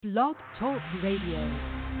Blog Talk Radio.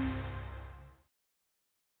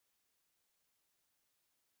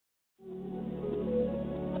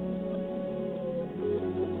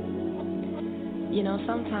 You know,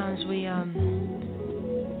 sometimes we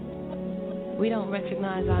don't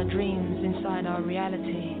recognize our dreams inside our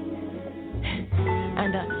reality,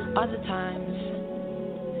 and other times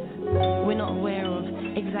we're not aware of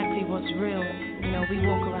exactly what's real. You know, we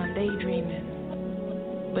walk around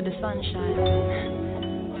daydreaming, but the sunshine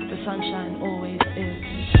always is.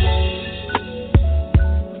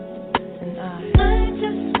 And I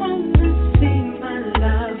just wanna see my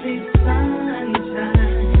lovely sunshine.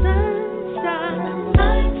 I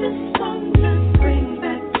just wanna bring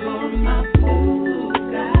back all my blue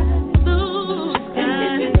skies. And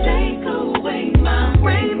if you take away my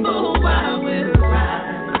rainbow, I will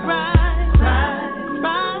ride.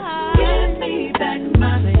 Give me back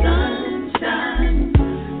my sunshine.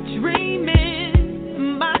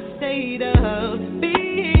 Dreaming my state of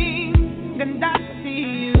being, and I see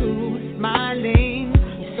you smiling.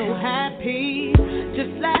 You're so happy,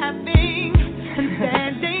 just laughing and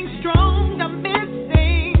standing strong. I'm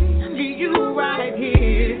missing you right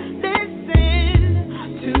here. Listen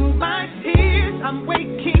to my tears. I'm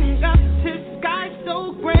waking up to skies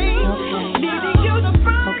so gray. Needing you to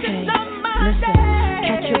burn up my Listen,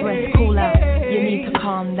 catch your breath, cool out. You need to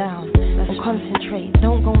calm down and concentrate.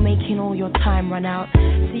 Don't go making all your time run out.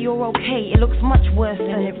 See, you're okay. It looks much worse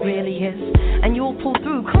than it really is, and you'll pull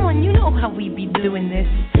through. Come on, you know how we be doing this.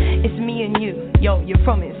 It's me and you. Yo, you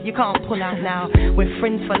promise you can't pull out now. We're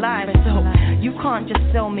friends for life, so you can't just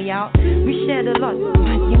sell me out. We shared a lot,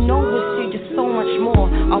 but you know we'll see just so much more.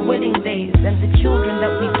 Our wedding days and the children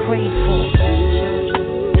that we prayed for.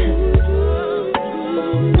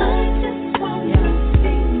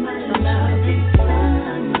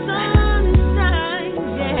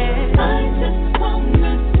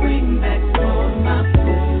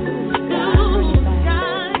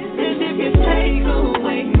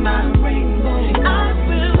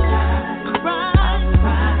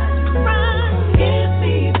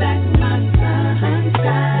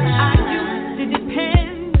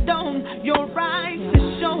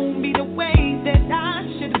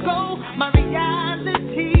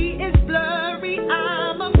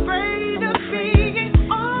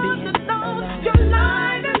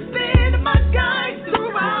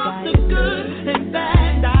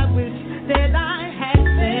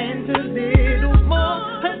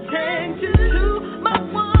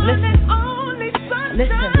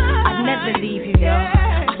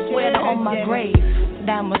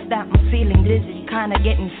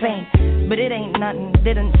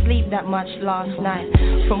 Last night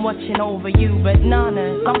from watching over you, but nah,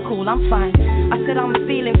 I'm cool, I'm fine. I said I'm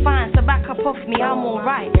feeling fine, so back up off me, I'm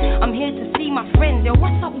alright. I'm here to see my friends. Yo,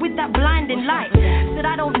 what's up with that blinding light? Said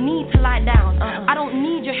I don't need to lie down, I don't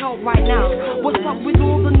need your help right now. What's up with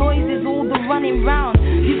all the noises, all the running round?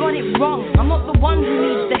 You got it wrong, I'm not the one who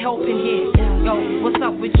needs the help in here. Yo, what's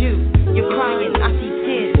up with you? You're crying, I see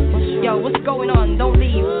tears. Yo, what's going on? Don't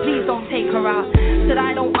leave, please don't take her out. Said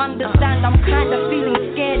I don't understand, I'm kinda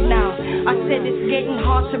feeling scared now. I said it's getting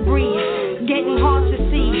hard to breathe, getting hard to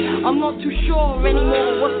see. I'm not too sure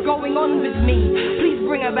anymore what's going on with me. Please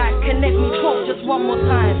bring her back and let me talk just one more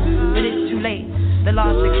time. But it's too late, the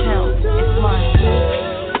last account, it's mine.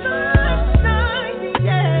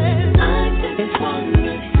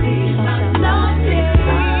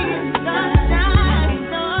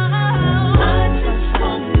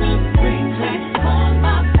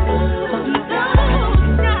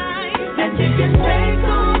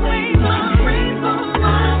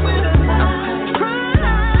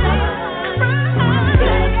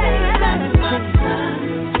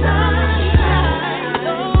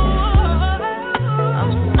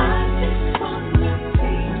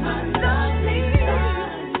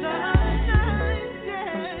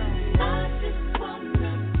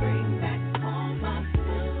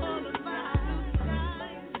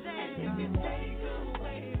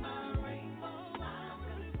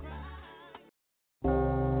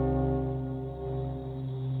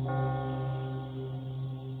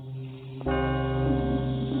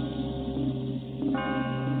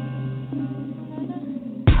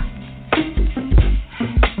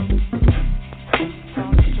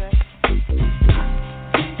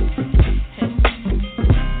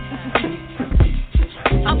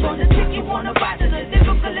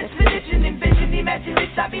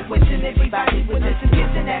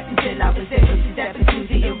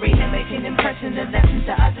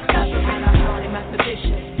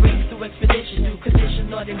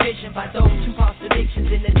 By those who pass predictions,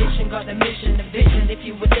 in addition, got a mission, a vision. If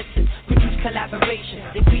you would listen, produce collaboration,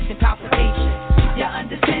 decreasing palpitation. You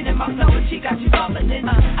understand? got you bubbling.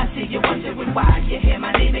 I see you wondering why you hear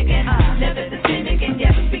my name again. Never the same again,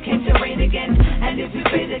 yes, we came to reign again. And if we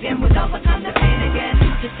fade again, we'll overcome the pain again.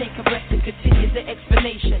 Just take a breath to continue the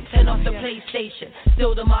explanation. Turn off the PlayStation,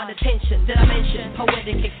 still demand attention. Did I mention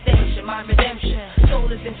poetic extension, my redemption? Soul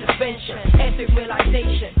is in suspension, epic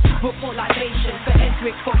realization. Report libation for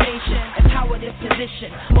ethnic formation. Empower their position,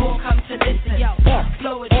 more come to listen, yo.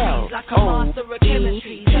 Flow it like a master of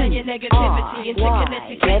chemistry. Turn your negativity into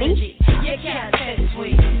kinetic energy. You can't test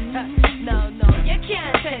sweet. No, you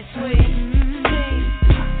can't test sweet.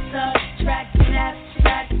 Subtract and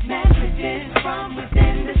abstract messages from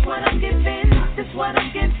within. This what I'm giving. This what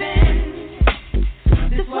I'm giving.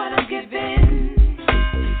 This what I'm giving.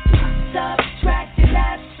 Subtract and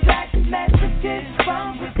abstract messages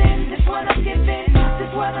from within. This what I'm giving.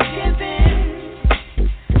 This what I'm giving.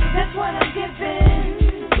 That's what I'm giving.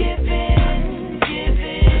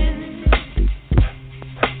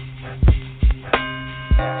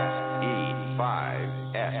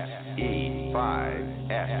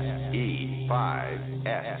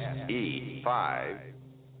 Five.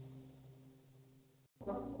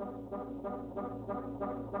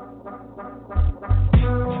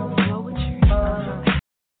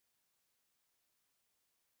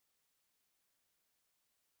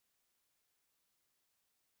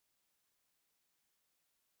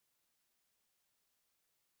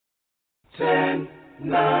 Ten,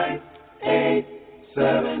 9, 8,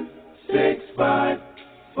 7, 6, 5,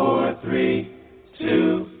 4, 3,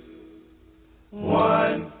 2,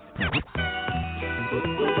 1.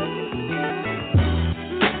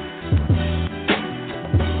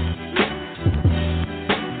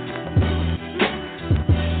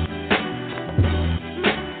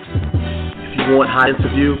 If you want hot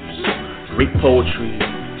interviews, Greek poetry,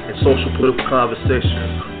 and social political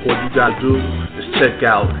conversation, all you gotta do is check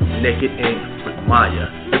out Naked Ink with Maiyah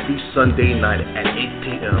every Sunday night at 8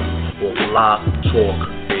 p.m. on Blog Talk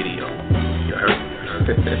Radio. You heard?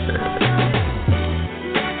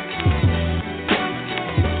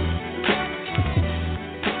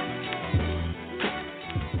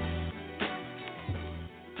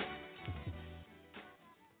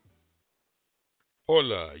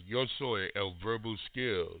 Hola, yo soy el Verbal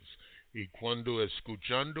Skills, y cuando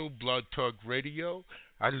escuchando Blog Talk Radio,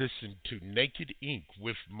 I listen to Naked Ink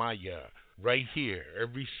with Maiyah, right here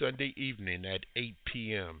every Sunday evening at 8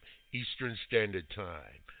 p.m. Eastern Standard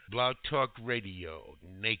Time. Blog Talk Radio,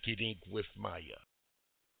 Naked Ink with Maiyah.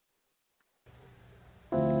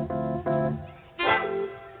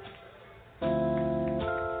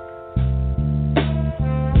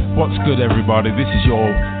 What's good, everybody? This is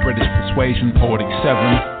your British Persuasion Poetic 7,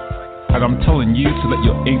 and I'm telling you to let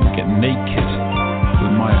your ink get naked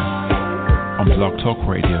with Maiyah on Blog Talk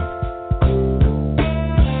Radio.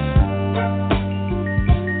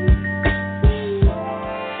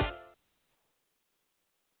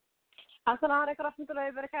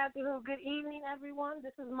 Good evening, everyone.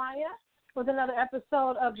 This is Maiyah with another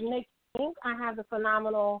episode of Naked Ink. I have the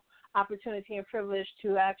phenomenal opportunity and privilege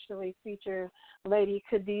to actually feature Lady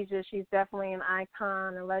Khadija. She's definitely an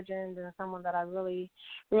icon, a legend, and someone that I really,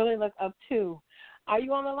 really look up to. Are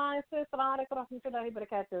you on the line, sis? Walaikum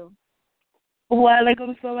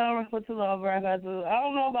salam wa rahmatullahi wa barakatuh. I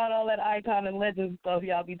don't know about all that icon and legend stuff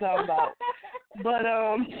y'all be talking about, but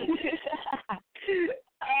I'm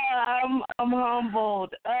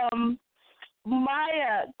humbled.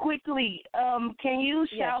 Maiyah, quickly, can you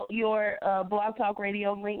shout your Blog Talk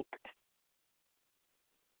Radio link?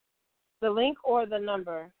 The link or the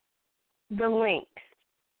number? The link.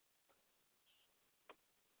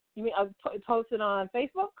 You mean post it on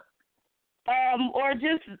Facebook? Or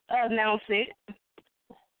just announce it.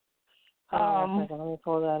 Let me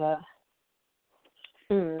pull that up.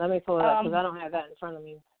 Let me pull it up because I don't have that in front of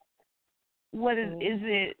me. What is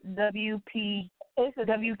it?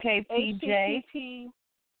 WKPJ?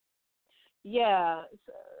 Yeah.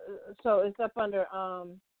 So it's up under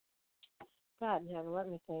God in heaven, let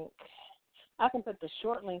me think. I can put the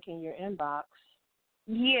short link in your inbox.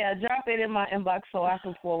 Yeah, drop it in my inbox so I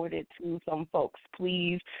can forward it to some folks,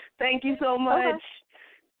 please. Thank you so much.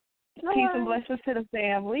 Okay. No Peace worries. and blessings to the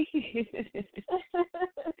family.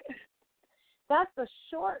 That's the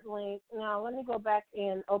short link. Now, let me go back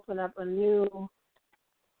and open up a new.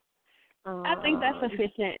 I think that's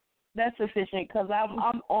sufficient. That's sufficient because I'm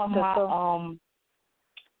on my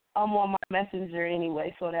I'm on my messenger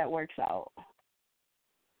anyway, so that works out.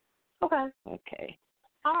 Okay. Okay.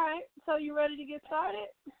 All right. So you ready to get started?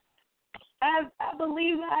 I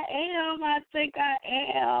believe I am. I think I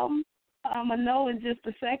am. I'm going to know in just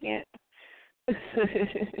a second.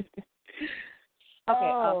 Okay,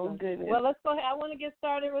 Oh, awesome. goodness. Well, let's go ahead. I want to get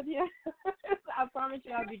started with you. I promise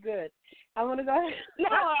you I'll be good. I want to go ahead. No,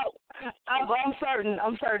 I'm certain.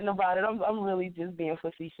 I'm certain about it. I'm really just being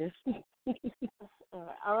facetious. All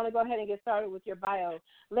right, I want to go ahead and get started with your bio.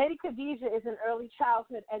 Lady Khadija is an early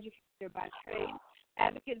childhood educator by trade,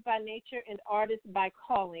 advocate by nature, and artist by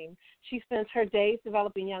calling. She spends her days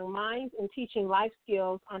developing young minds and teaching life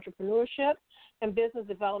skills, entrepreneurship, and business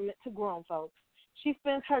development to grown folks. She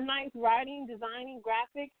spends her nights writing, designing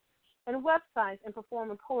graphics and websites, and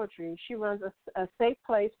performing poetry. She runs a safe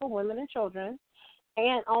place for women and children,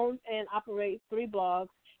 and owns and operates 3 blogs,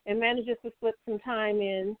 and manages to slip some time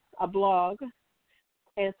in a blog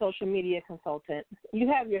and social media consultant. You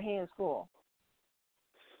have your hands full.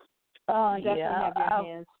 Oh, You definitely yeah. have your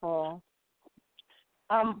hands full.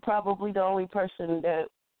 I'm probably the only person that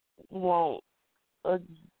won't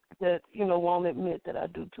won't admit that I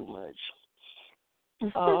do too much. I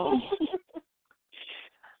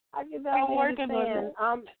can I'm definitely working understand.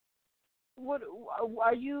 on it. What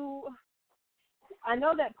are you? I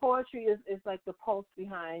know that poetry is like the pulse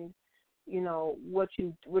behind, what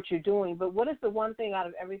you're doing. But what is the one thing out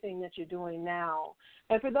of everything that you're doing now?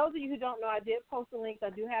 And for those of you who don't know, I did post the links. I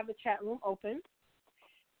do have the chat room open.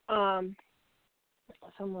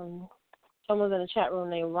 Someone's in the chat room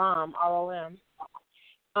named Rom, R-O-M.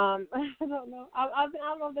 I don't know. I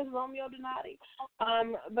don't know if there's Romeo Donati.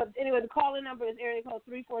 But anyway, the call-in number is area code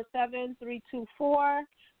 347-324-5487.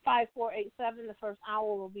 The first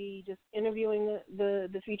hour will be just interviewing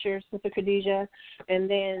the feature Sister Khadija, and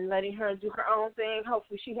then letting her do her own thing.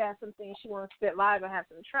 Hopefully she has some things she wants to spit live. I have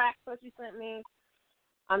some tracks that she sent me.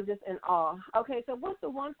 I'm just in awe. Okay, so what's the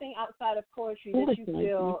one thing outside of poetry that you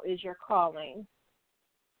feel is your calling?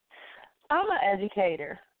 I'm an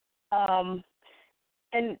educator.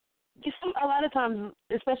 And a lot of times,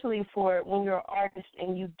 especially for when you're an artist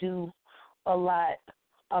and you do a lot,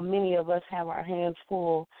 many of us have our hands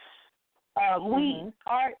full.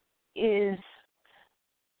 Art is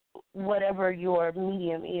whatever your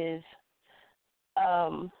medium is.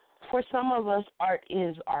 For some of us, art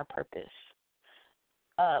is our purpose.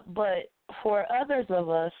 But for others of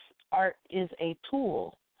us, art is a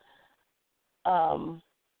tool.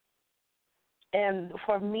 And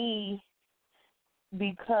for me,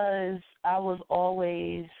 because I was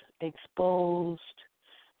always exposed,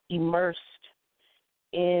 immersed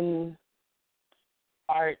in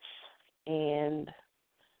arts and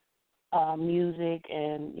music,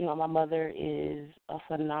 and my mother is a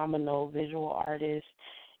phenomenal visual artist,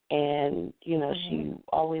 and she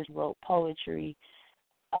always wrote poetry.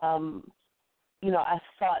 I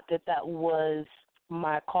thought that was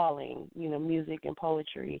my calling, music and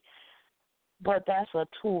poetry, but that's a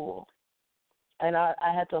tool. And I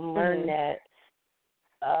had to learn that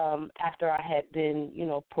after I had been,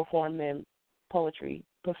 performing poetry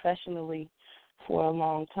professionally for a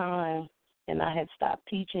long time, and I had stopped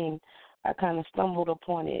teaching. I kind of stumbled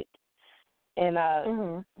upon it, and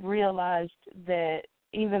I realized that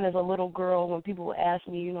even as a little girl, when people would ask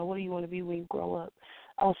me, what do you want to be when you grow up,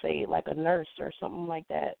 I would say like a nurse or something like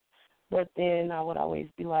that. But then I would always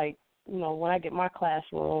be like, when I get my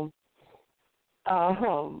classroom,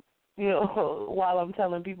 while I'm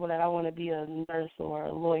telling people that I want to be a nurse or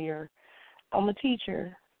a lawyer, I'm a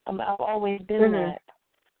teacher. I've always been that.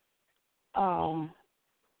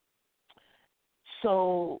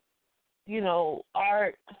 So,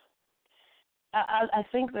 art, I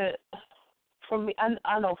think that for me,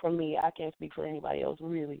 I know for me, I can't speak for anybody else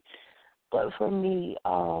really, but for me,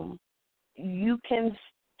 you can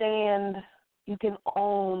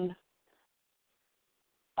own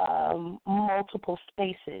multiple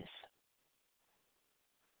spaces.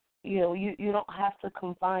 You don't have to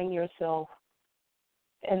confine yourself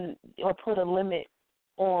or put a limit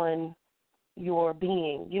on your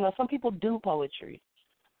being. Some people do poetry.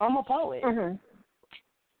 I'm a poet.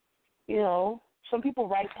 Some people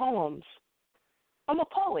write poems. I'm a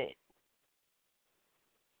poet.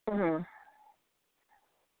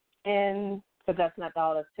 And but that's not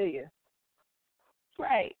all that's to you.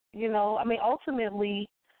 Right. Ultimately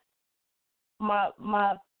my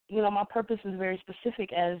purpose is very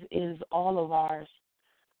specific, as is all of ours.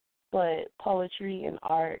 But poetry and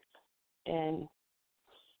art and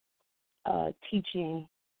teaching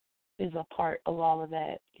is a part of all of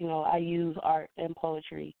that. I use art and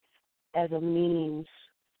poetry as a means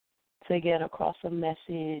to get across a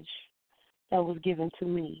message that was given to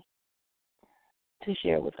me to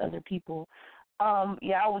share with other people. I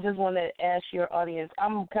would just want to ask your audience,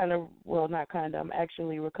 I'm I'm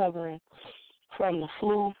actually recovering from the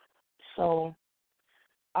flu, so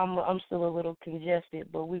I'm still a little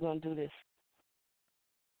congested, but we're going to do this.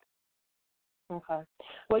 Okay.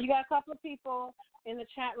 Well, you got a couple of people in the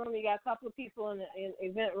chat room. You got a couple of people in the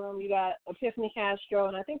event room. You got Epiphany Castro,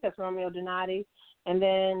 and I think that's Romeo Donati. And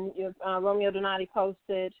then Romeo Donati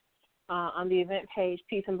posted on the event page,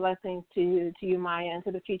 peace and blessings to you, Maiyah, and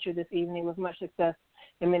to the feature this evening with much success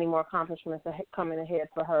and many more accomplishments coming ahead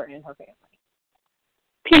for her and her family.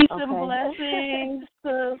 Peace and blessings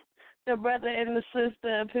to the brother and the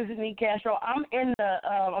sister, Epiphany Castro. I'm in the,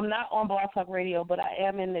 I'm not on Blog Talk Radio, but I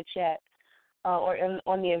am in the chat or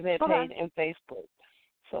on the event page and Facebook.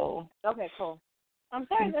 So. Okay, cool. I'm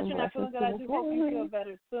sorry that you're not feeling good. I do hope you feel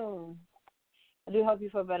better soon. I do hope you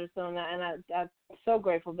feel better soon, and I'm so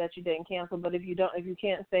grateful that you didn't cancel. But if you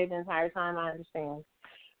can't stay the entire time, I understand.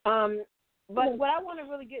 But what I want to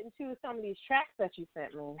really get into is some of these tracks that you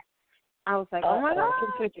sent me. I was like, oh my God.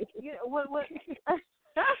 What?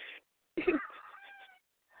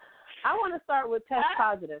 I want to start with Test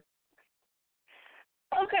Positive.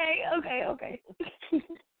 Okay. Okay.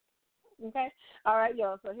 All right,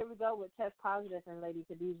 y'all. So here we go with Test Positive and Lady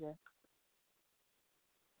Khadija.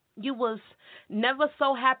 You was never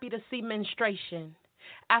so happy to see menstruation.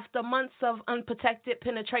 After months of unprotected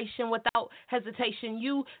penetration without hesitation,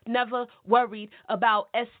 you never worried about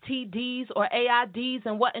STDs or AIDs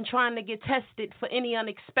and wasn't trying to get tested for any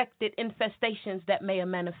unexpected infestations that may have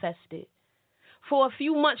manifested. For a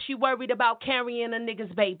few months, you worried about carrying a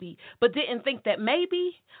nigga's baby, but didn't think that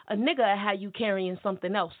maybe a nigga had you carrying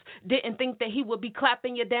something else. Didn't think that he would be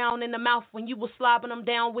clapping you down in the mouth when you were slobbing him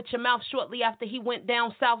down with your mouth shortly after he went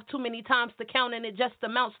down south too many times to count, and it just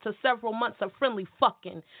amounts to several months of friendly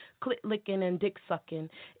fucking, clit licking, and dick sucking.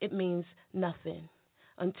 It means nothing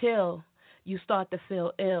until you start to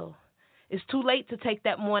feel ill. It's too late to take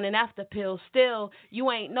that morning after pill. Still,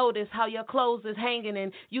 you ain't noticed how your clothes is hanging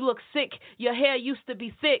and you look sick. Your hair used to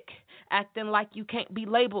be thick, acting like you can't be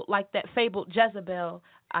labeled like that fabled Jezebel.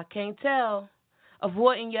 I can't tell.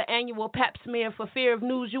 Avoiding your annual pap smear for fear of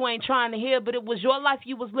news you ain't trying to hear, but it was your life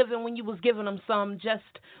you was living when you was giving them some.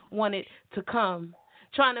 Just wanted to come.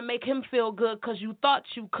 Trying to make him feel good because you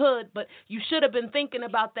thought you could, but you should have been thinking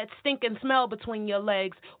about that stinking smell between your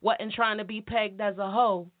legs. Wasn't trying to be pegged as a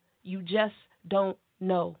hoe. You just don't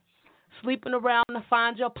know. Sleeping around to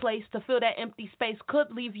find your place, to fill that empty space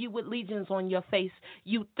could leave you with legions on your face.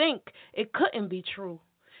 You think it couldn't be true.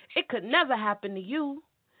 It could never happen to you.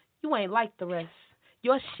 You ain't like the rest.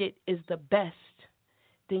 Your shit is the best.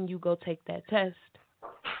 Then you go take that test.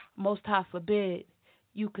 Most High forbid,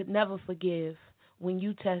 you could never forgive when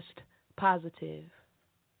you test positive.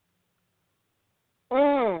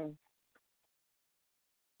 Wow.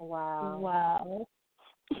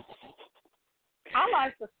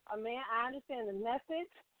 I understand the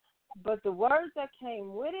message, but the words that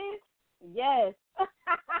came with it, yes. I'm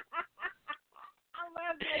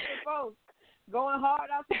laughing at the folks. Going hard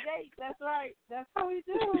out the gate. That's right. That's how we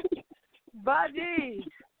do. Buddy.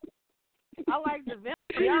 I like the video.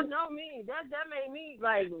 Y'all know me. That made me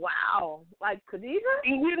like, wow. Like Khadija?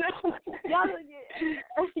 You know? Y'all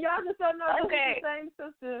just don't know this is the same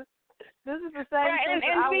sister. This is the same thing.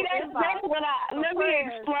 And see, that's what let me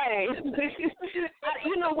explain.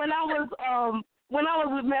 When I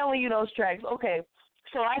was mailing you those tracks, okay,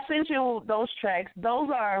 so I sent you those tracks. Those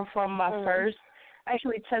are from my first,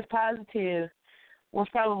 actually, Test Positive was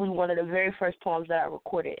probably one of the very first poems that I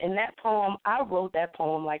recorded. And that poem, I wrote that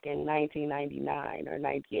poem like in 1999 or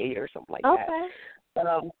 98 or something like that.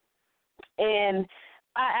 And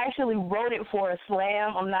I actually wrote it for a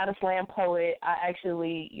slam. I'm not a slam poet. I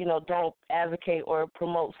actually, don't advocate or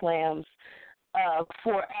promote slams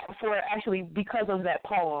for actually because of that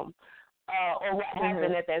poem or what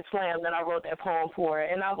happened at that slam that I wrote that poem for.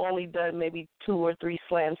 And I've only done maybe 2 or 3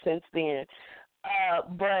 slams since then.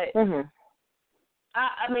 But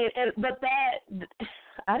I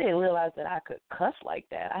didn't realize that I could cuss like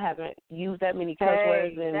that. I haven't used that many cuss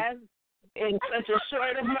words in such a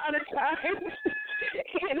short amount of time.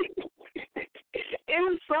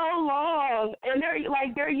 It's so long. And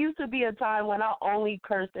there used to be a time when I only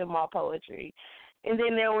cursed in my poetry. And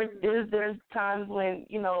then there's times when,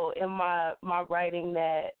 in my writing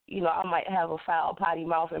that, I might have a foul, potty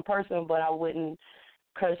mouth in person, but I wouldn't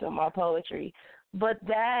curse in my poetry. But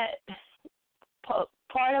that part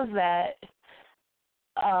of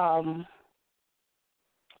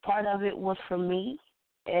it was for me,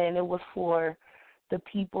 and it was for the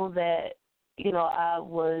people that, I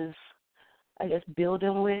was, I guess,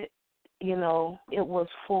 building with. It was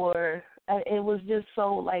just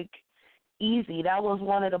so, easy. That was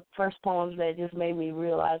one of the first poems that just made me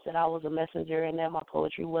realize that I was a messenger and that my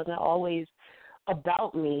poetry wasn't always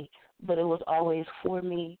about me, but it was always for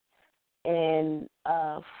me. and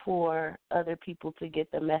for other people to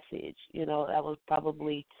get the message. You know, that was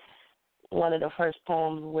probably one of the first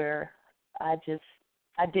poems where I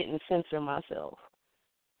didn't censor myself.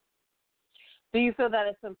 Do you feel that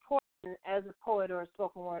it's important as a poet or a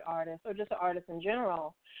spoken word artist or just an artist in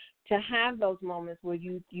general to have those moments where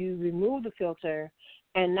you remove the filter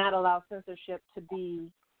and not allow censorship to be,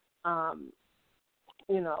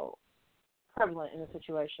 prevalent in a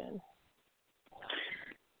situation?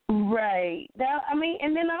 Right.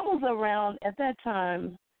 And then I was around at that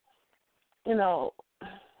time, for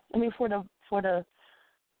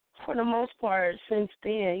the most part since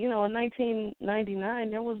then, in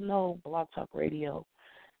 1999 there was no Blog Talk Radio.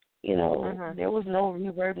 There was no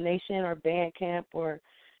Reverb Nation or Bandcamp or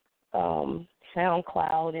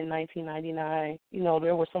SoundCloud in 1999.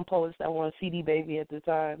 There were some poets that were on CD Baby at the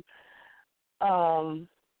time.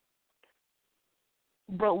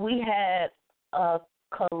 But we had a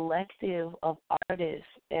collective of artists,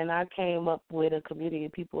 and I came up with a community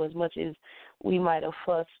of people. As much as we might have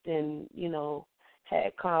fussed and,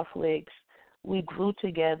 had conflicts, we grew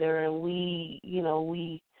together and we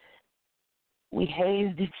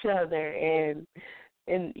hazed each other and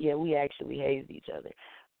we actually hazed each other.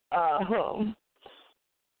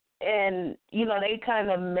 And, they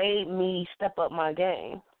kind of made me step up my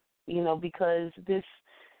game, because this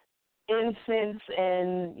incense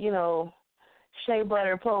and, shea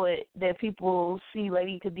butter poet that people see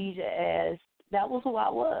Lady Khadija as, that was who I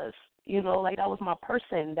was. That was my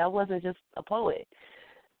person. That wasn't just a poet.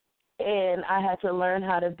 And I had to learn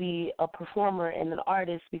how to be a performer and an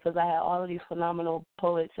artist because I had all of these phenomenal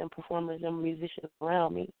poets and performers and musicians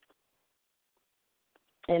around me.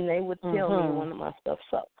 And they would tell me one of my stuff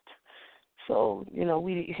sucked. So,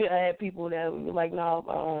 I had people that would be like,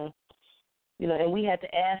 no, and we had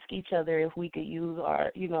to ask each other if we could use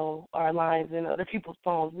our lines in other people's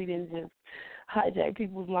poems. We didn't just hijack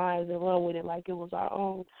people's lines and run with it like it was our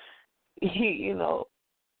own.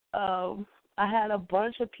 I had a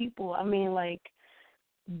bunch of people,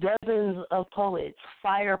 dozens of poets,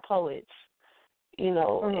 fire poets,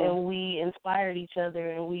 and we inspired each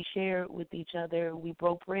other and we shared with each other. We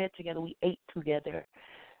broke bread together. We ate together.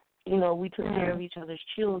 We took care of each other's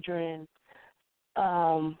children.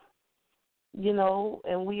 And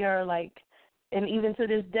we are and even to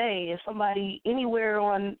this day, if somebody anywhere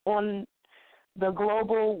on the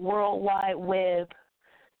global World Wide Web,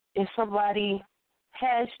 if somebody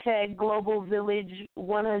hashtag Global Village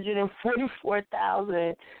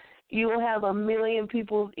 144,000, you will have 1 million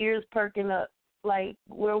people's ears perking up.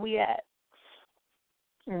 Where we at?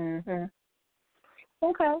 Okay.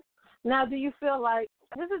 Now, do you feel like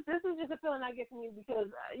this is just a feeling I get from you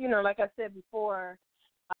because like I said before,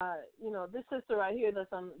 this sister right here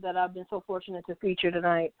that I've been so fortunate to feature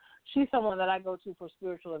tonight, she's someone that I go to for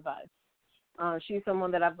spiritual advice. She's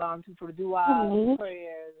someone that I've gone to for du'as,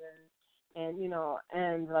 prayers, and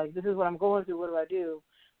this is what I'm going through. What do I do?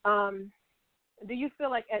 Do you feel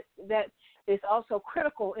like that it's also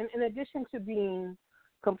critical, in addition to being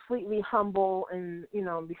completely humble and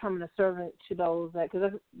becoming a servant to those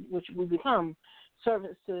which we become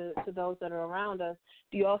servants to those that are around us?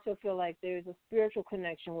 Do you also feel like there's a spiritual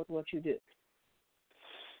connection with what you do?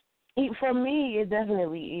 For me, it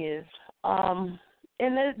definitely is. And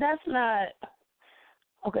that's not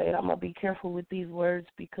okay. I'm gonna be careful with these words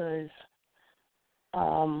because,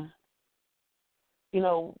 I'm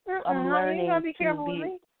learning you be to careful be. With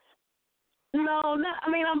me? No, not.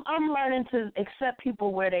 I'm learning to accept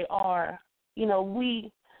people where they are.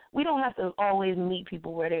 We don't have to always meet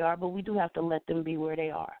people where they are, but we do have to let them be where they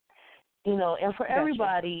are. And for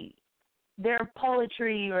everybody, their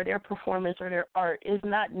poetry or their performance or their art is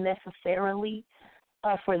not necessarily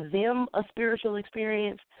for them a spiritual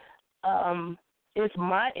experience. It's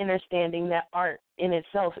my understanding that art in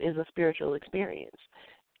itself is a spiritual experience.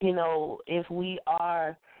 If we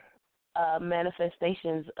are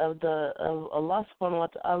manifestations of Allah subhanahu wa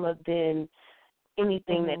ta'ala, then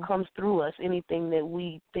anything that comes through us, anything that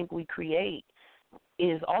we think we create,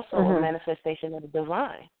 is also a manifestation of the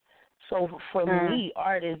divine. So for me,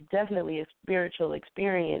 art is definitely a spiritual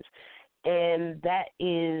experience, and that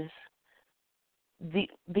is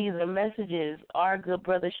these are messages. Our good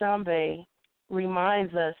brother Shambe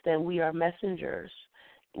reminds us that we are messengers,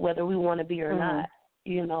 whether we want to be or not,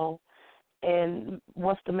 And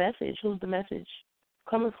what's the message? Who's the message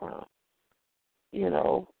coming from?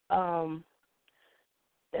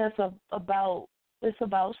 It's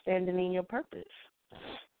about standing in your purpose.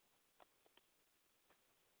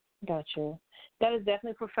 Gotcha. That is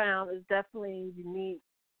definitely profound. It's definitely unique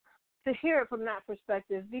to hear it from that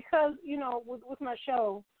perspective because, with my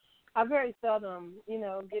show, I very seldom,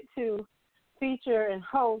 get to feature and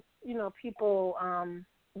host, people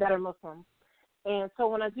that are Muslim. And so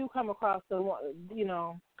when I do come across the one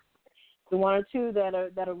or two that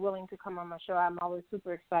are willing to come on my show, I'm always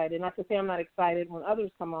super excited. Not to say I'm not excited when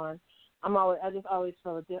others come on. I just always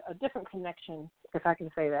feel a different connection, if I can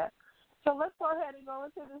say that. So let's go ahead and go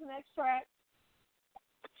into this next track.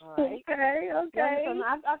 All right. Okay.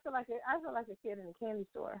 I feel like a kid in a candy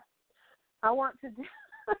store. I want to do.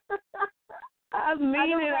 I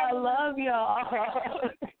mean it. I love y'all.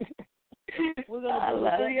 We're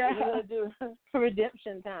gonna do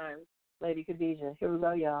redemption time, Lady Khadija. Here we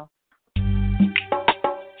go, y'all.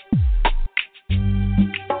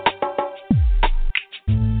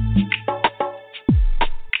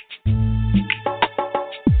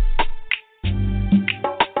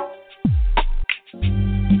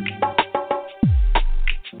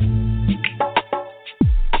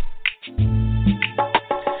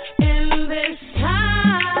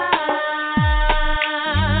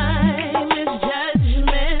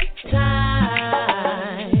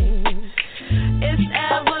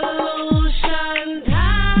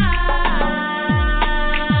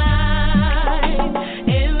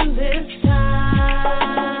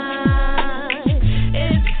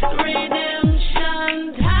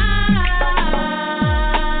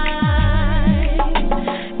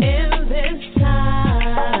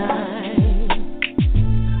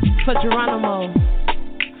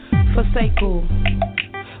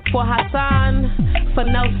 For Hassan, for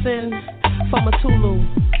Nelson, for Amatullah,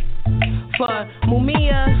 for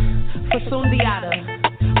Maiyah, for Sundiata,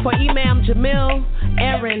 for Imam Jamil,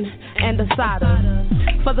 Aaron, and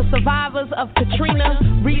Asada. For the survivors of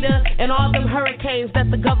Katrina, Rita, and all them hurricanes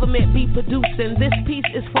that the government be producing. This piece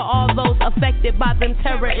is for all those affected by them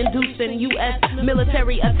terror-inducing U.S.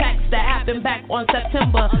 military attacks that happened back on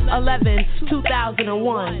September 11,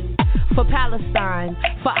 2001. For Palestine,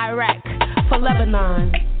 for Iraq, for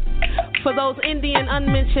Lebanon. For those Indian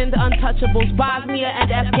unmentioned untouchables, Bosnia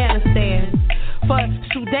and Afghanistan. For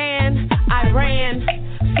Sudan, Iran,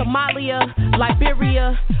 Somalia,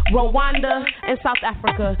 Liberia, Rwanda, and South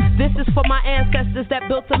Africa. This is for my ancestors that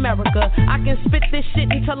built America. I can spit this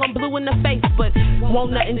shit until I'm blue in the face, but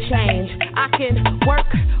won't nothing change. I can work,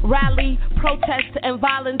 rally, protest, and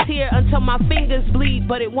volunteer until my fingers bleed,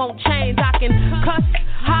 but it won't change. I can cuss,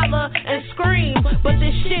 holler, and scream, but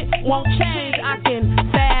this shit won't change. I can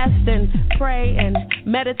fast and pray and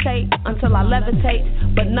meditate until I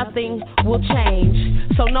levitate, but nothing will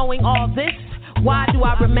change. So knowing all this, why do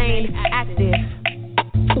I remain active?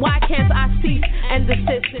 Why can't I cease and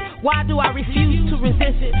desist? Why do I refuse to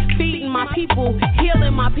resist? Feeding my people,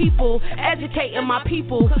 healing my people, educating my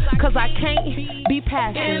people, cause I can't be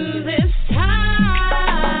passive. In this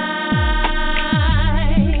time,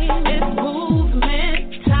 it's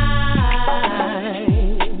movement time.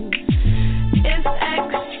 It's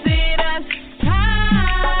exodus time.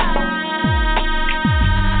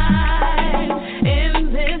 In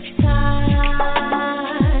this time,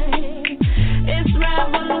 it's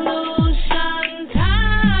revolution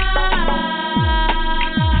time.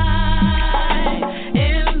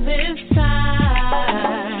 In this time.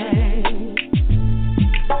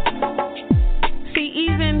 See,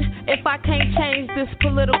 even if I can't change this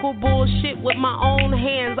political bullshit with my own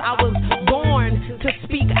hands, I was born to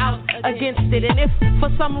speak out against it. And if for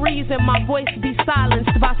some reason my voice be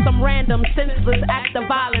silenced by some random senseless act of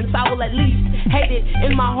violence, I will at least hate it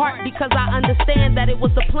in my heart, because I understand that it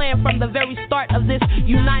was the plan from the very start of this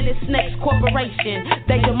United Snakes Corporation.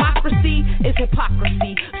 Their democracy is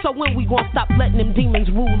hypocrisy. So when we gonna stop letting them demons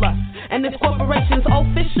rule us? And this corporation's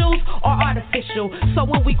officials are artificial. So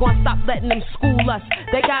when we gonna stop letting them school us?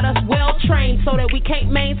 They got us well trained so that we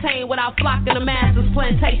can't maintain without flocking the masses.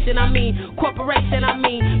 Plantation, I mean corporation, I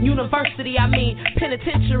mean university, I mean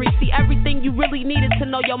penitentiary. See, everything you really needed to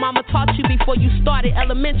know your mama taught you before you started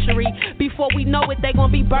elementary. Before we know it, they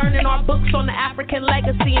gonna be burning our books on the African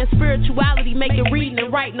legacy and spirituality, making reading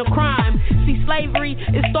and writing a crime. See, slavery,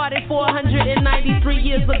 it started 493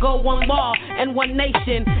 years ago, one law and one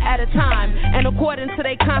nation at a time. And according to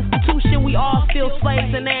their constitution, we all still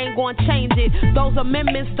slaves and they ain't gonna change it. Those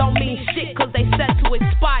amendments don't mean shit cause they set to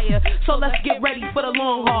expire. So let's get ready for the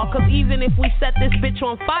long haul, cause even if we set this bitch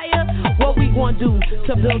on fire, what we gonna do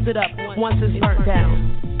to build it up once it's burnt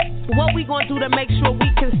down? What we gonna do to make sure we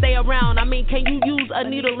can stay around? I mean, can you use a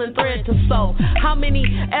needle and thread to sew? How many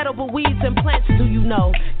edible weeds and plants do you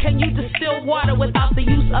know? Can you distill water without the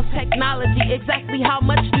use of technology? Exactly how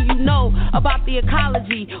much do you know about the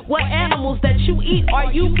ecology? What animals that you eat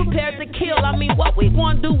are you prepared to kill? I mean, what we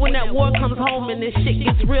gonna do when that war comes home and this shit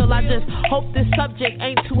gets real? I just hope this subject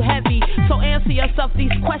ain't too heavy. So answer yourself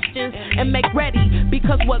these questions and make ready,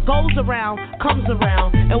 because what goes around comes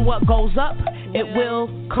around, and what goes up, it will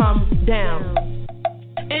come down.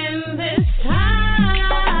 In this time,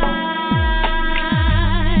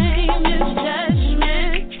 it's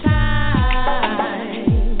judgment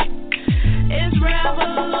time. It's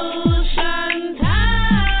revolution time.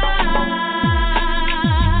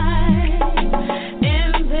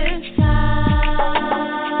 In this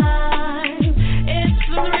time, it's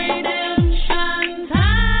redemption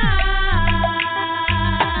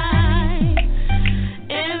time.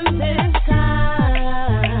 In this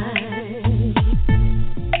time.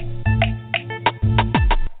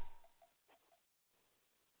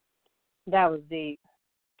 That was deep.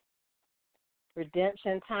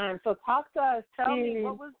 Redemption time. So talk to us. Tell me,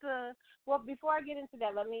 what was the, well, before I get into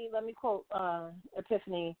that, let me quote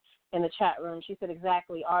Epiphany in the chat room. She said,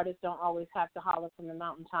 exactly, artists don't always have to holler from the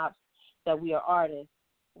mountaintops that we are artists.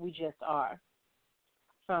 We just are.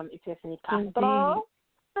 From Epiphany Castro.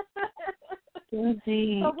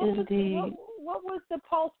 Indeed. So what was the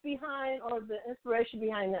pulse behind, or the inspiration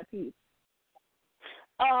behind that piece?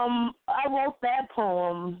 I wrote that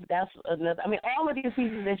poem. That's another. I mean, all of these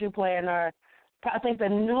pieces that you're playing are, I think the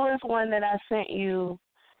newest one that I sent you,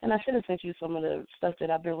 and I should have sent you some of the stuff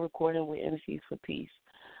that I've been recording with MCs for Peace.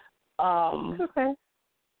 Okay.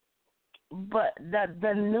 But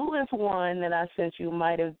the newest one that I sent you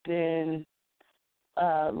might have been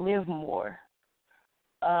Live More.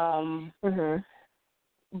 But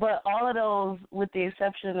all of those, with the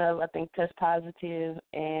exception of, I think, Test Positive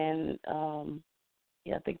and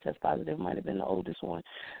I think Test Positive might have been the oldest one.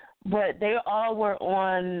 But they all were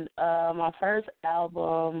on my first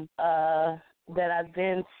album that I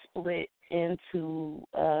then split into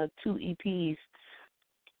 2 EPs.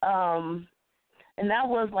 And that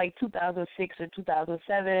was like 2006 or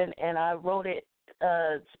 2007, and I wrote it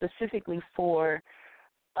specifically for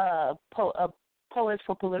Poets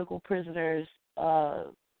for Political Prisoners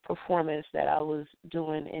performance that I was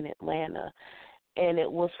doing in Atlanta. And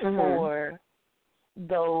it was for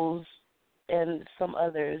those and some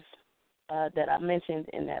others that I mentioned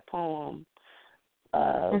in that poem.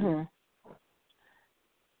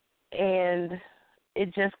 And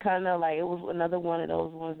it just kind of like, it was another one of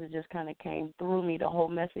those ones that just kind of came through me, the whole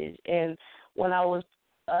message. And when I was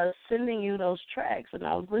sending you those tracks and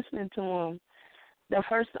I was listening to them, the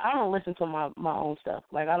first, I don't listen to my own stuff.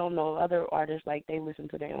 Like, I don't know other artists, like, they listen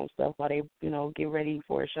to their own stuff while they, get ready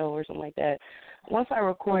for a show or something like that. Once I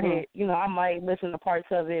record it, I might listen to parts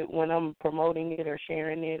of it when I'm promoting it or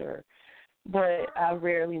sharing it, but I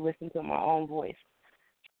rarely listen to my own voice.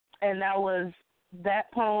 And that was that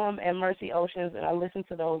poem and Mercy Oceans, and I listened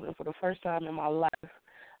to those, and for the first time in my life,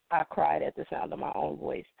 I cried at the sound of my own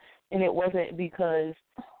voice. And it wasn't because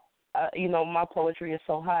my poetry is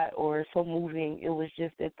so hot or so moving. It was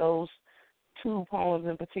just that those 2 poems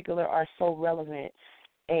in particular are so relevant,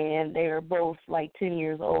 and they are both like 10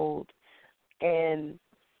 years old. And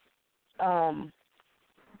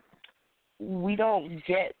we don't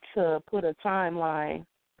get to put a timeline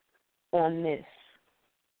on this.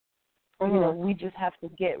 We just have to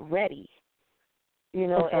get ready.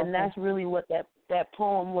 And that's really what that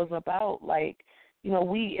poem was about. Like,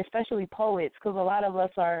 we, especially poets, because a lot of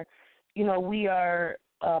us are, we are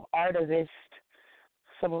artivists.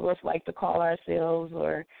 Some of us like to call ourselves,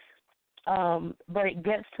 but it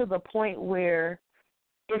gets to the point where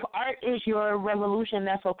if art is your revolution,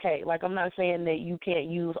 that's okay. Like, I'm not saying that you can't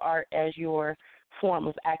use art as your form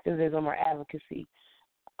of activism or advocacy.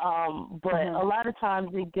 But a lot of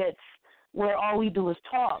times it gets where all we do is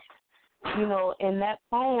talk, and that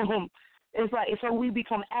poem is like, so we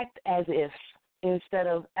become act as if instead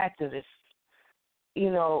of activists,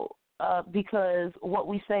 because what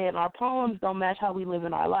we say in our poems don't match how we live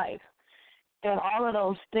in our life. And all of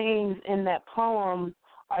those things in that poem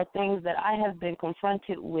are things that I have been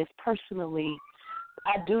confronted with personally.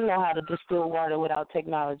 I do know how to distill water without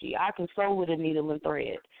technology. I can sew with a needle and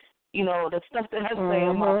thread. The stuff that I say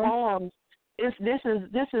in my poems,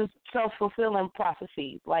 this is self-fulfilling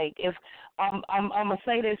prophecy. Like, if I'm gonna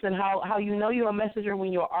say this, and how you're a messenger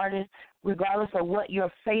when you're an artist, regardless of what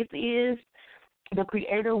your faith is, the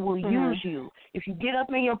Creator will use you. If you get up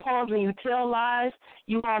in your poems and you tell lies,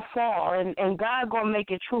 you're gonna fall, and God gonna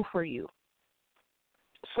make it true for you.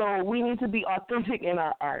 So we need to be authentic in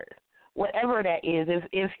our art. whatever that is.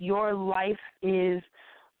 If your life is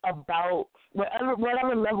about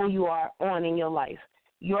whatever level you are on in your life,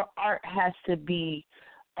 your art has to be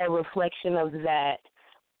a reflection of that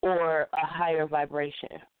or a higher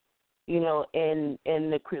vibration. You know, and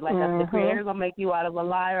the creator gonna make you out of a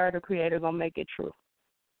liar, or the creator gonna make it true.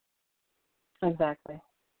 Exactly.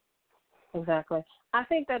 I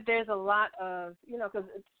think that there's a lot of, because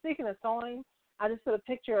speaking of sewing, I just put a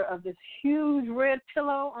picture of this huge red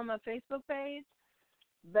pillow on my Facebook page.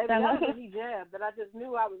 Baby, that was a hijab that I just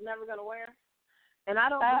knew I was never going to wear. And I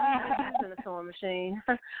don't believe in using a sewing machine.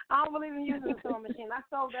 I don't believe in using a sewing machine. I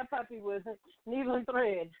sewed that puppy with needle and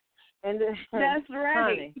thread. And that's right.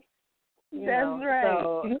 Honey, that's right.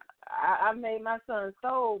 So I made my son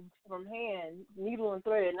sew from hand, needle and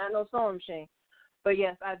thread, not no sewing machine. But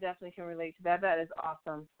yes, I definitely can relate to that. That is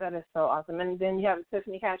awesome. That is so awesome. And then you have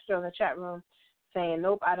Tiffany Castro in the chat room saying,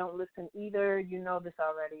 nope, I don't listen either. You know this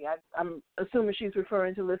already. I'm assuming she's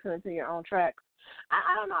referring to listening to your own tracks.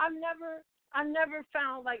 I don't know. I've never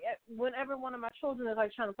found, like, whenever one of my children is,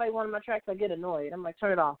 like, trying to play one of my tracks, I get annoyed. I'm like,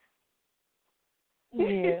 turn it off.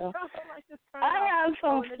 Yeah. Like, just turn it I have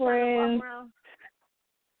some friends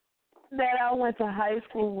that I went to high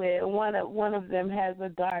school with. One of them has a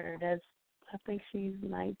daughter that's, I think she's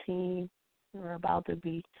 19 or about to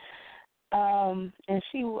be. And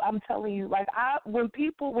I'm telling you, like,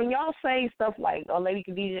 when y'all say stuff like, oh, Lady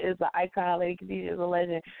Khadija is an icon, Lady Khadija is a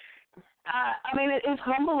legend, I mean, it's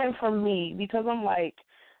humbling for me because I'm like,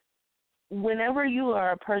 whenever you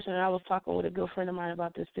are a person, and I was talking with a good friend of mine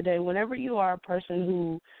about this today, whenever you are a person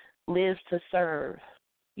who lives to serve,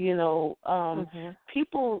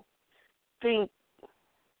 people think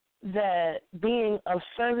that being of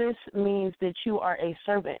service means that you are a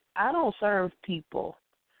servant. I don't serve people,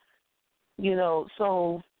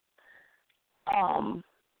 so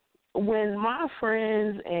when my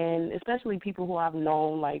friends, and especially people who I've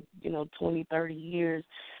known, like, 20, 30 years,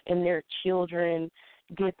 and their children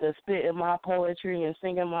get to spit in my poetry and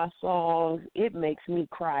sing in my songs, it makes me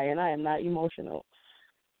cry, and I am not emotional.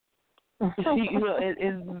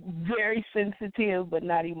 It's very sensitive, but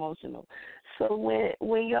not emotional. So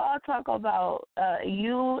when y'all talk about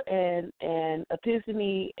you and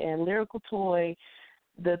Epiphany and Lyrical Toy,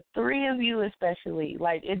 the three of you especially,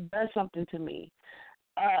 like, it does something to me.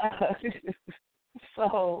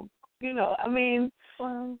 So, I mean,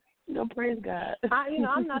 well, praise God.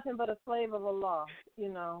 I'm nothing but a slave of Allah.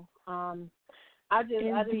 I just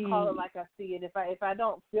call it like I see it. If I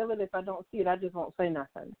don't feel it, if I don't see it, I just won't say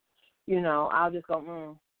nothing. I'll just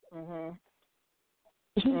go,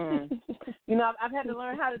 I've had to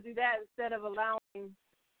learn how to do that instead of allowing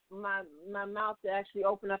my mouth to actually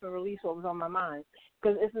open up and release what was on my mind,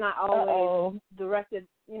 because it's not always directed.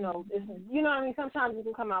 It's, what I mean. Sometimes it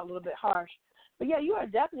can come out a little bit harsh. But yeah, you are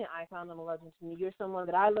definitely an icon and a legend to me. You're someone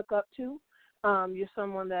that I look up to. You're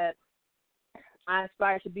someone that I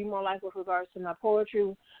aspire to be more like with regards to my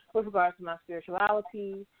poetry, with regards to my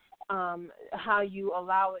spirituality, how you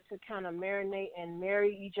allow it to kind of marinate and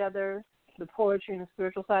marry each other, the poetry and the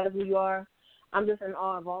spiritual side of who you are. I'm just in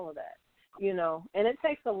awe of all of that, and it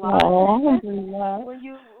takes a lot.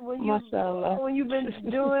 when you've been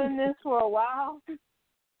doing this for a while,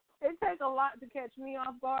 it takes a lot to catch me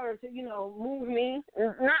off guard, or to, move me.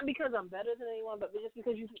 Not because I'm better than anyone, but just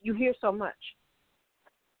because you hear so much.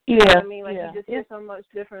 Yeah. You know what I mean? Like, you just hear so much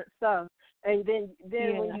different stuff. And then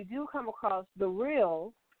when you do come across the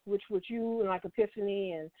real, which you and like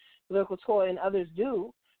Epiphany and Lyrical Toy and others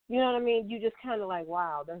do, you know what I mean? You just kind of like,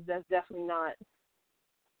 wow, that's definitely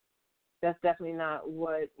not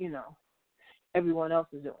what, everyone else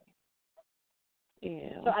is doing.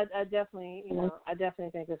 Yeah. So I definitely, I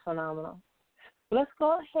definitely think it's phenomenal. Let's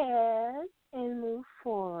go ahead and move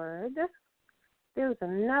forward. There's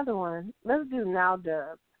another one. Let's do Now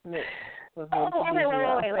Dub. Wait.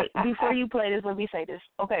 Before you play this, let me say this.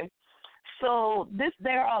 Okay. So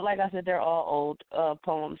they're all, like I said, they're all old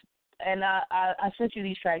poems. And I sent you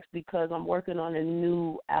these tracks because I'm working on a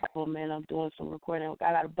new album and I'm doing some recording.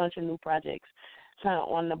 I got a bunch of new projects kind of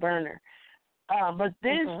on the burner. But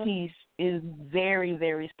this piece is very,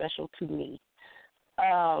 very special to me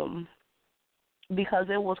because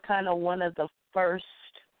it was kind of one of the first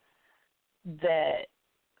that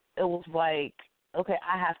it was like, okay,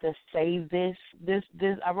 I have to say this.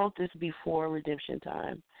 I wrote this before Redemption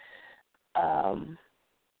Time.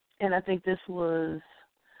 And I think this was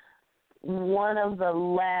one of the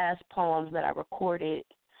last poems that I recorded.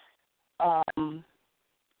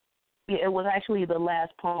 It was actually the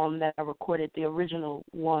last poem that I recorded, the original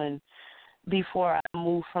one, before I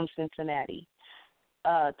moved from Cincinnati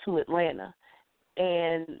to Atlanta.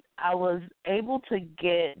 and I was able to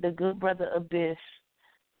get the good brother Abyss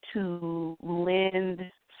to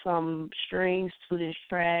lend some strings to this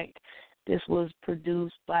track. This was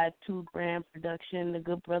produced by Two Brand Production, the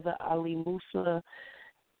good brother Ali Musa,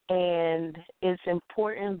 and it's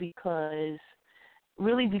important because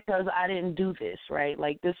I didn't do this, right?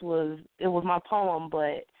 Like it was my poem,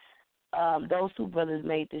 but those two brothers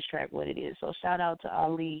made this track what it is. So shout out to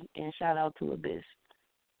Ali and shout out to Abyss.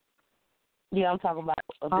 Yeah, I'm talking about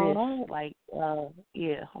Abyss. Right. Like,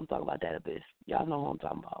 I'm talking about that Abyss. Y'all know who I'm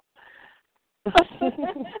talking about.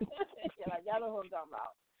 Y'all know who I'm talking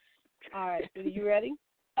about. All right, so you ready?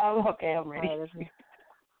 Okay, I'm ready. All right,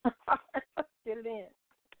 let's get it in.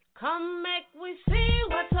 Come make we see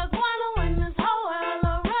what's a going on in this whole world. A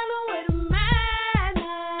running with madness.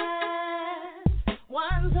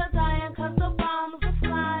 Ones are dying 'cause the bombs are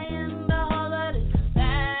flying. The whole of this is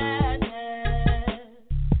sadness.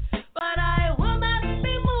 But I will not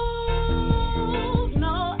be moved.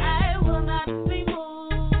 No, I will not be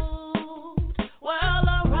moved. Well,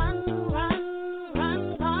 I run,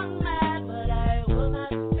 gone mad, but I will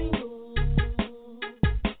not be moved.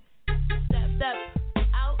 Step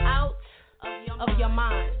out of your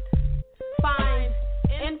mind. Find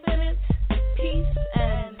infinite peace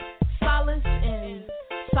and solace in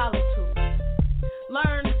solitude.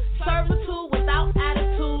 Learn servitude without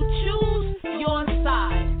attitude. Choose your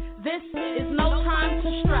side. This is no time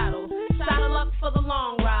to straddle. Saddle up for the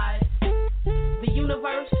long ride. The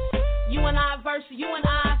universe, you and I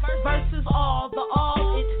versus all. The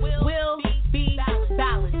all, it will be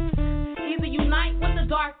balanced. Either unite with the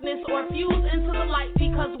darkness or fuse into the light,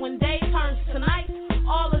 because when day turns to night,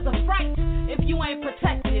 all is a fright if you ain't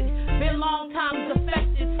protected. Been long time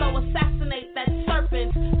defected, so assassinate that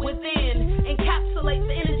serpent within. Encapsulate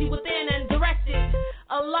the energy within and direct it.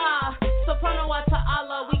 Allah, subhanahu wa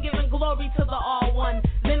ta'ala, we giving glory to the all one.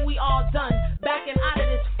 Then we all done, backing out of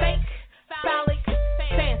this fake, phallic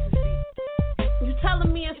fantasy. You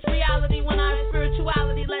telling me it's reality when our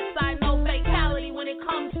spirituality lets I know fatality when it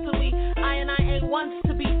comes to me. I ain't wants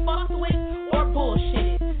to be fucked with or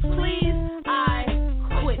bullshitted. Please, I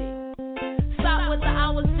quit it. Stop with the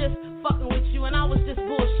I was just fucking with you and I was just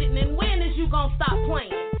bullshitting. And when is you gonna stop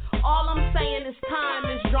playing? All I'm saying is time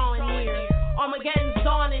is drawing near. Armageddon's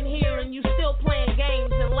dawning here and you still playing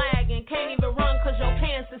games and lagging. Can't even run 'cause your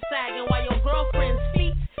pants is sagging while your girlfriend's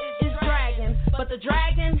feet is dragging. But the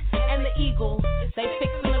dragon and the eagle, they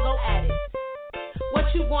fixing to go at it.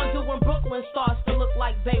 What you gonna do when Brooklyn starts to look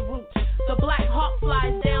like Beirut? The Black Hawk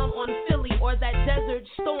flies down on Philly or that Desert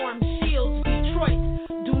Storm shields Detroit.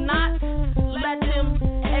 Do not let them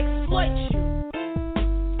exploit you.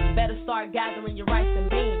 Better start gathering your rice and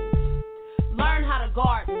beans. Learn how to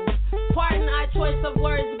garden. Pardon our choice of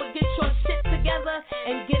words, but get your shit together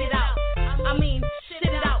and get it out. I mean, shit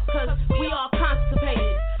it out, 'cause we all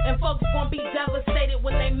constipated. And folks gonna be devastated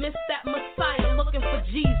when they miss that Messiah looking for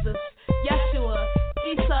Jesus. Yeshua,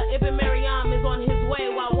 Isa Ibn Maryam is on his way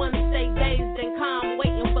while one stay dazed and calm,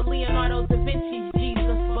 waiting for Leonardo da Vinci's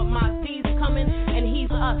Jesus. But Mahdi's coming and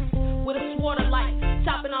he's us with a sword of light,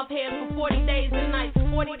 chopping off heads for 40 days and nights.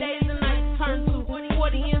 40 days and nights turn to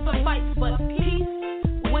 40 years of fights, but peace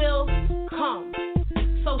will come.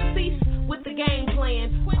 So cease with the game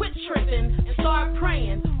plan, quit tripping and start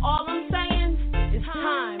praying. All I'm saying is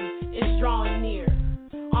time is drawing near.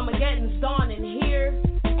 Armageddon's dawning here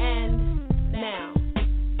and now.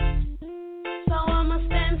 So I'ma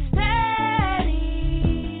stand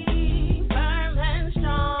steady, firm and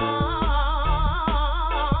strong.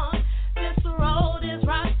 This road is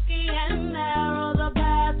rocky and narrow, the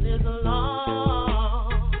path is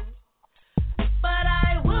long. But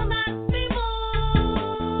I will not be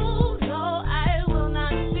moved, no, I will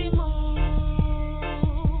not be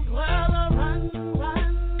moved. Well, I run,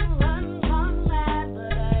 mad,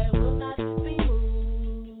 but I will not be moved.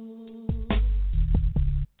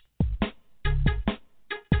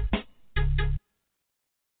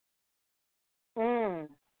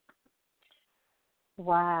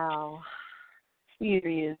 Wow.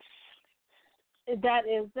 Serious. That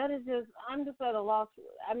is just, I'm just at a loss.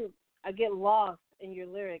 I get lost in your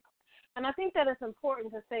lyrics. And I think that it's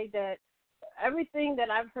important to say that everything that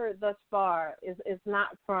I've heard thus far is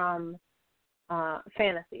not from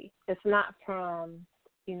fantasy. It's not from,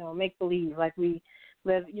 make believe. Like we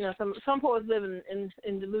live, some poets live in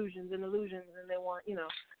delusions and illusions, and they want,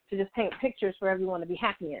 to just paint pictures for everyone to be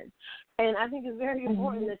happy in. And I think it's very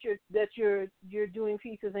important that you're doing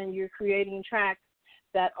pieces and you're creating tracks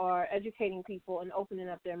that are educating people and opening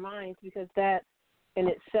up their minds, because that in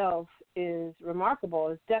itself is remarkable.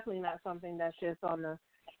 It's definitely not something that's just on the,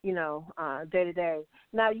 day to day.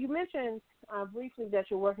 Now, you mentioned briefly that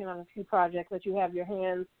you're working on a few projects that you have your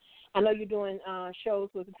hands. I know you're doing shows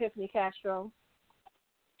with Epiphany Castro.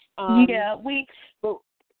 Yeah, we. Go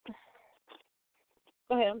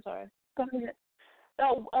ahead. I'm sorry. Go ahead.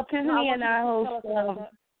 So Epiphany and I host.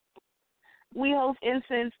 We host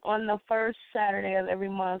Incense on the first Saturday of every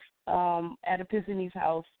month at Epiphany's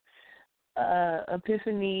house.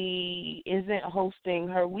 Epiphany isn't hosting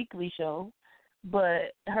her weekly show,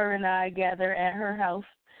 but her and I gather at her house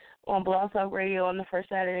on Blog Talk Radio on the first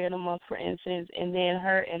Saturday of the month for Incense, and then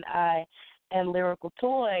her and I and Lyrical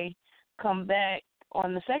Toy come back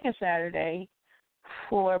on the second Saturday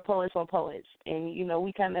for Poets on Poets. And, you know,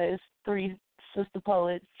 we kind of, it's three sister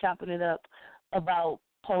poets chopping it up about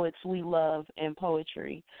poets we love and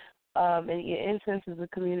poetry. And Incense is a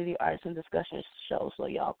community arts and discussion show, so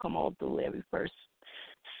y'all come on through every first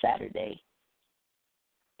Saturday.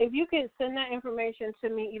 If you could send that information to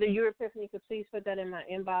me, either you or Epiphany could please put that in my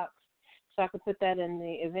inbox so I could put that in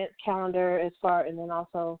the event calendar and then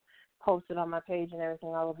also post it on my page and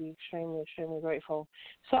everything, I will be extremely, extremely grateful.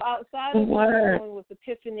 So outside of what you're doing with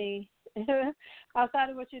Epiphany, outside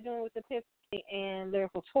of what you're doing with Epiphany and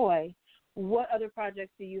Lyrical Toy, what other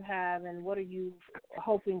projects do you have, and what are you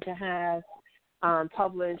hoping to have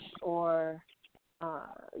published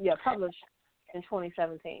published in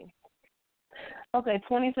 2017? Okay,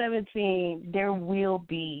 2017, there will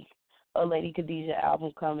be a Lady Khadija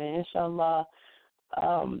album coming. Inshallah,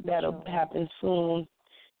 that'll happen soon,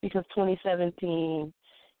 because 2017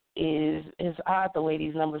 is odd the way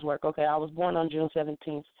these numbers work. Okay, I was born on June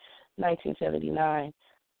 17th, 1979.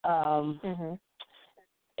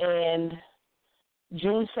 And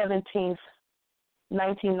June 17th,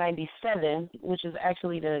 1997, which is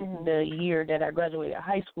actually the year that I graduated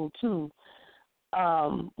high school too,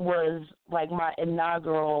 was like my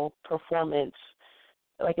inaugural performance.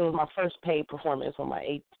 Like, it was my first paid performance on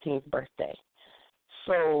my 18th birthday.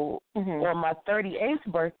 So on my 38th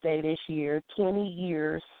birthday this year, 20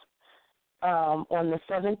 years, on the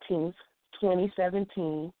 17th,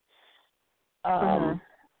 2017,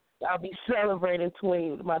 I'll be celebrating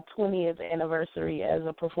my 20th anniversary as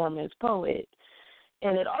a performance poet.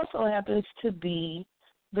 And it also happens to be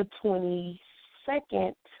the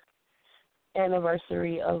 22nd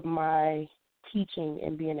anniversary of my teaching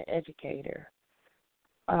and being an educator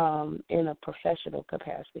in a professional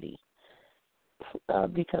capacity,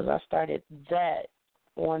 because I started that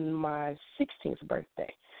on my 16th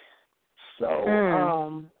birthday.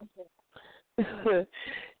 So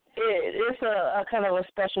it's a kind of a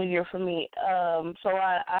special year for me. So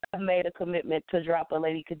I've made a commitment to drop a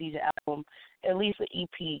Lady Khadija album, at least an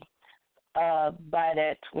EP, by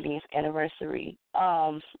that 20th anniversary.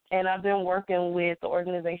 And I've been working with the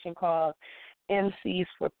organization called MCs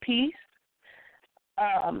for Peace.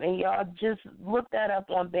 And y'all just look that up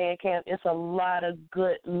on Bandcamp. It's a lot of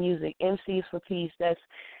good music. MCs for Peace. That's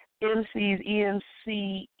MCs,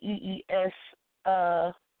 EMCEES,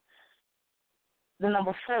 the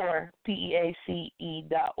number 4,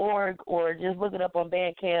 PEACE.org, or just look it up on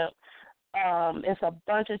Bandcamp. It's a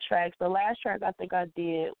bunch of tracks. The last track I think I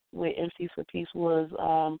did with MCs for Peace was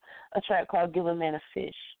a track called Give a Man a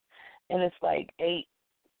Fish. And it's like 8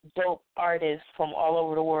 dope artists from all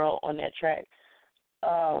over the world on that track.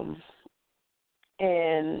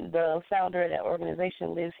 And the founder of that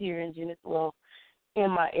organization lives here in in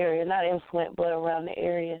my area, not in Flint, but around the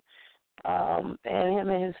area. And him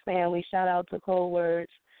and his family, shout out to Cold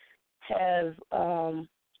Words, have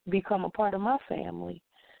become a part of my family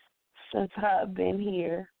since I've been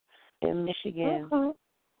here in Michigan. Do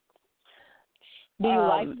you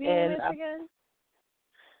like being in Michigan?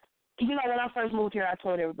 When I first moved here, I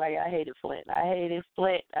told everybody I hated Flint. I hated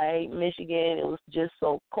Flint. I hate Michigan. It was just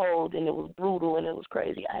so cold, and it was brutal, and it was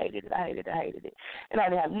crazy. I hated it. And I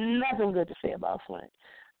didn't have nothing good to say about Flint.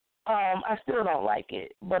 I still don't like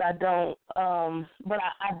it, but I don't. But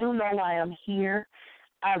I do know why I'm here.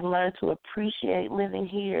 I've learned to appreciate living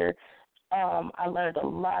here. I learned a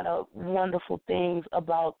lot of wonderful things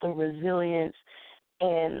about the resilience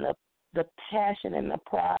and the passion and the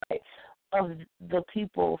pride of the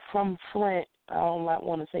people from Flint. I don't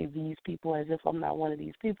want to say these people as if I'm not one of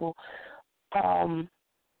these people.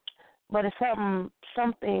 But it's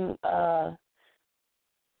something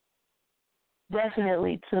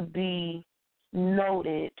definitely to be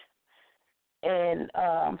noted. And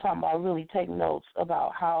I'm talking about really take notes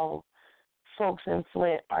about how folks in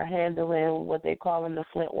Flint are handling what they call in the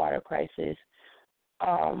Flint water crisis.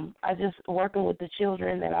 I just working with the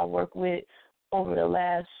children that I work with over the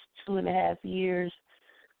last 2.5 years,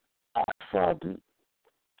 from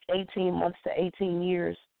 18 months to 18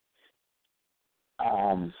 years.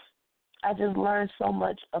 I just learned so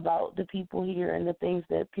much about the people here and the things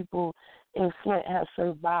that people in Flint have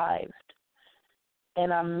survived.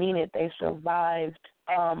 And I mean it, they survived,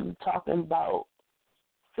 talking about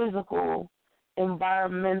physical,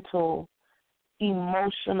 environmental,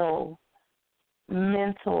 emotional,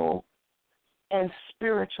 mental, and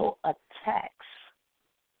spiritual attacks,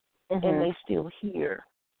 and they still here.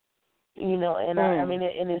 You know, and I mean,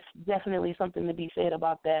 and it's definitely something to be said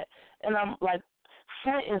about that. And I'm like,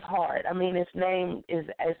 Flint is hard. I mean, its name is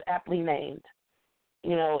aptly named.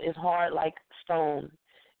 You know, it's hard like stone.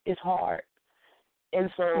 It's hard. And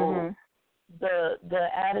so the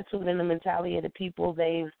attitude and the mentality of the people,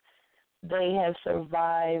 they have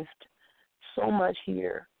survived so much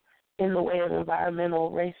here in the way of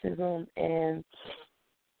environmental racism and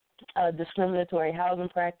discriminatory housing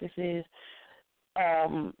practices.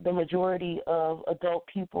 The majority of adult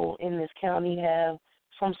people in this county have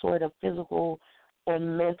some sort of physical or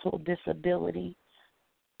mental disability.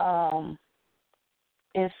 I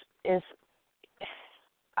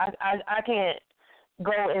can't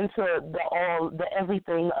go into the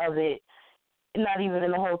everything of it, not even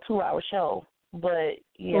in the whole 2-hour show. But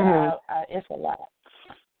yeah, it's a lot.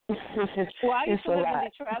 Well, I used to live in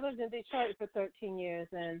Detroit. I lived in Detroit for 13 years,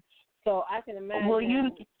 and so I can imagine. Well,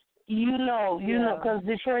 you know, because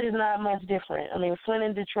Detroit is not much different. I mean, Flint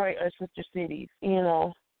and Detroit are sister cities. You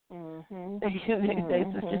know, they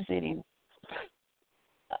sister cities.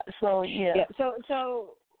 So yeah.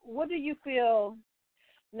 So what do you feel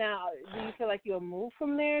now? Do you feel like you'll move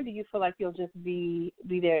from there? Do you feel like you'll just be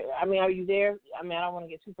there? I mean, are you there? I mean, I don't want to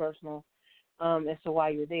get too personal as to why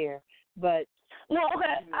you're there, but no,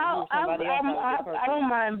 okay. I don't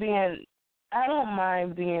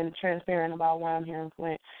mind being transparent about why I'm here in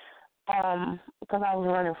Flint. Because I was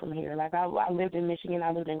running from here. Like I lived in Michigan,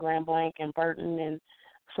 I lived in Grand Blanc and Burton and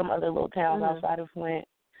some other little towns outside of Flint.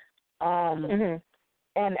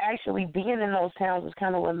 And actually being in those towns is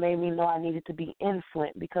kind of what made me know I needed to be in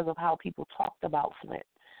Flint because of how people talked about Flint.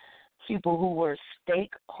 People who were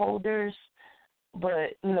stakeholders,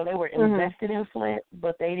 but you know they were invested in Flint,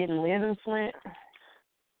 but they didn't live in Flint.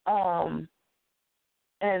 And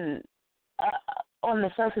on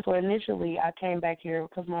the surface, or initially, I came back here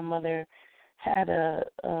because my mother had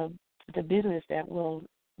the business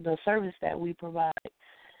the service that we provide,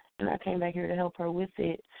 and I came back here to help her with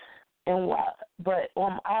it. And I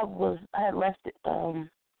had left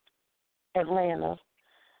Atlanta.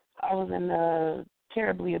 I was in a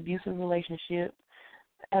terribly abusive relationship,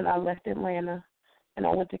 and I left Atlanta, and I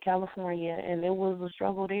went to California, and it was a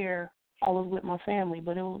struggle there. I was with my family,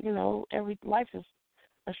 but it was, you know, every life is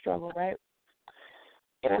a struggle, right?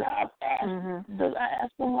 And I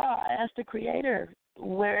asked Allah, I asked the Creator,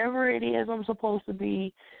 wherever it is I'm supposed to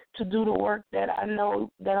be to do the work that I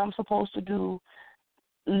know that I'm supposed to do,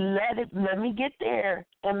 let me get there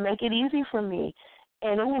and make it easy for me.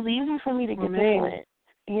 And it was easy for me to get to Flint,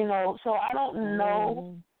 you know. So I don't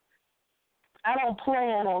know. I don't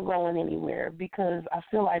plan on going anywhere because I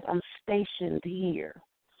feel like I'm stationed here,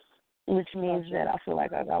 which means that I feel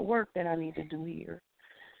like I got work that I need to do here.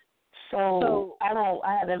 So I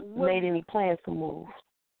haven't made any plans to move.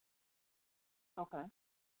 Okay.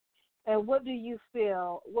 And what do you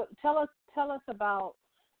feel? Tell us about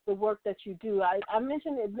the work that you do. I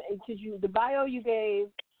mentioned it because the bio you gave.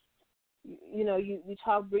 You know, you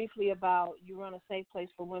talked briefly about you run a safe place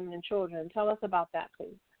for women and children. Tell us about that,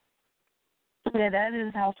 please. Yeah, that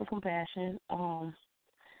is House of Compassion,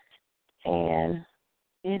 and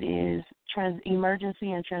it is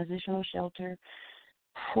emergency and transitional shelter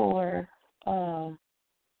for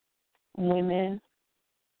women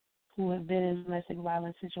who have been in domestic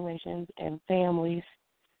violence situations and families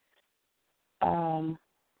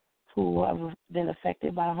who have been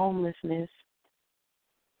affected by homelessness.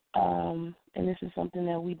 And this is something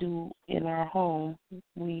that we do in our home.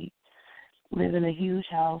 We live in a huge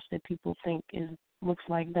house that people think looks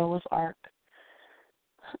like Noah's Ark.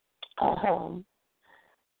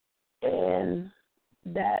 And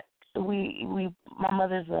that my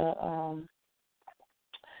mother's a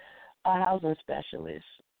housing specialist.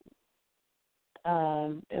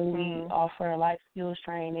 And we offer life skills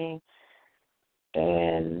training,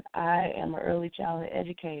 and I am an early childhood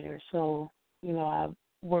educator. So, you know, I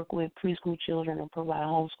work with preschool children and provide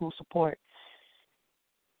homeschool support.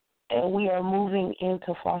 And we are moving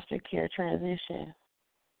into foster care transition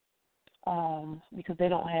because they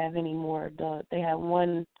don't have any more. They have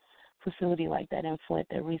one facility like that in Flint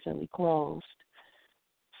that recently closed.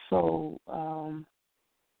 So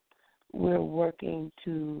we're working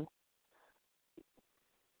to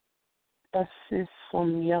assist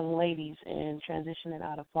some young ladies in transitioning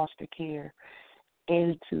out of foster care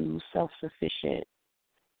into self-sufficient,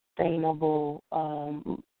 sustainable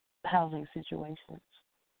housing situations.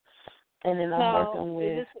 And then I'm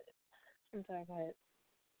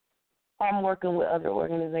working with other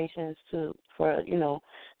organizations to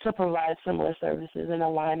provide similar services and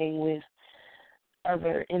aligning with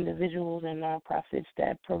other individuals and nonprofits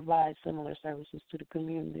that provide similar services to the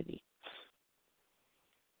community.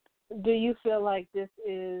 Do you feel like this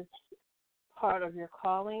is part of your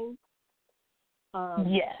calling?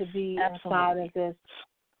 Yes, to be absolutely. inside of this.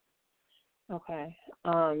 Okay.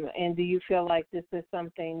 And do you feel like this is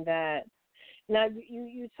something that now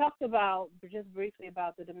you talked about just briefly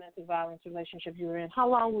about the domestic violence relationship you were in. How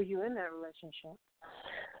long were you in that relationship?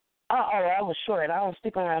 I was short. I don't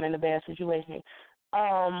stick around in a bad situation.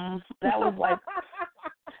 That was like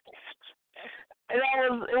it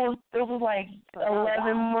was like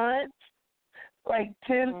 11 months. Like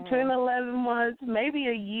 10, 11 months, maybe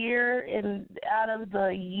a year, and out of the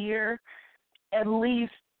year, at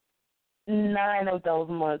least 9 of those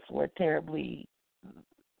months were terribly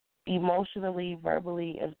emotionally,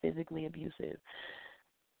 verbally, and physically abusive.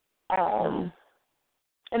 And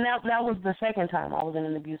that was the second time I was in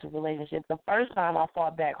an abusive relationship. The first time I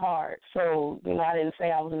fought back hard. So, I didn't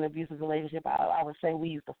say I was in an abusive relationship. I would say we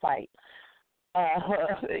used to fight.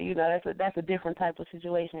 That's a different type of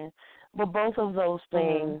situation. But both of those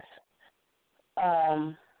things,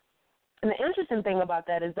 and the interesting thing about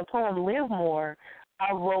that is the poem Live More,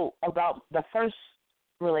 I wrote about the first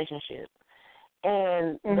relationship.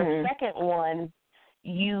 And the second one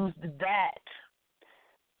used that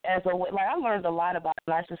as a way. Like, I learned a lot about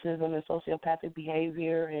narcissism and sociopathic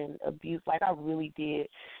behavior and abuse. Like, I really did.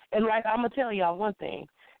 And, like, I'm going to tell y'all one thing.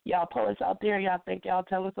 Y'all poets out there, y'all think y'all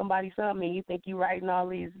telling somebody something, and you think you writing all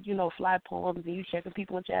these, fly poems, and you checking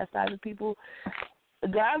people and chastising people.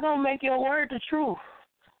 God's going to make your word the truth.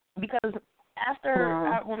 Because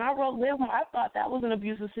when I wrote Live More, I thought that was an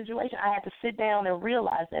abusive situation. I had to sit down and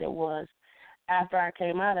realize that it was after I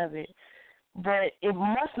came out of it. But it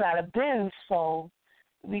must not have been so,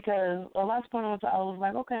 because a lot of times I was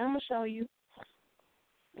like, okay, I'm going to show you.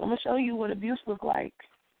 I'm going to show you what abuse look like.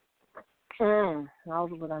 That was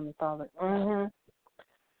what I thought.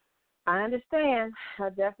 I understand. I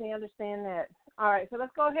definitely understand that. All right, so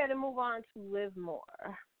let's go ahead and move on to Live More.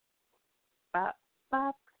 Bop,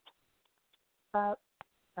 bop, bop,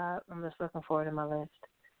 bop. I'm just looking for it in my list.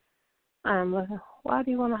 I'm looking. Why do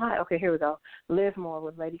you want to hide? Okay, here we go. Live More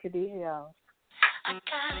with Lady Khadija. I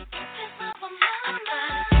gotta get this off of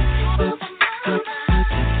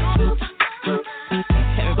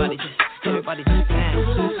Everybody just dance.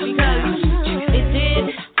 Because it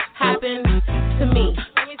did happen to me.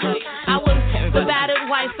 I was the battered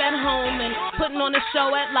wife at home and putting on a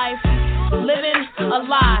show at life, living a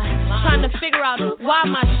lie, trying to figure out why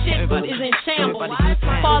my shit is in shambles,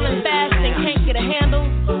 falling fast and can't get a handle.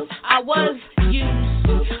 I was used,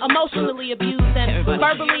 emotionally abused, and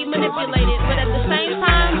verbally manipulated, but at the same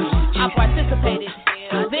time, I participated.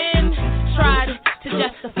 Then tried to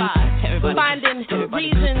justify, finding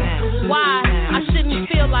reasons why I shouldn't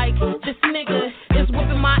feel like this nigga is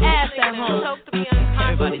whooping my ass at home.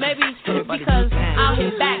 Maybe it's because I'll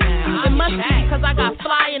hit back. It must be because I got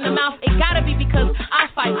fly in the mouth. It gotta be because I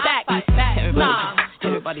fight back. Nah,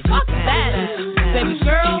 fuck that. Baby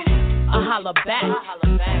girl, I'll holla back.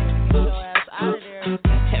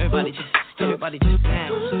 Everybody just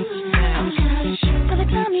dance. By the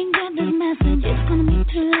time you get this message, it's gonna be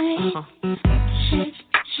too late. Shake,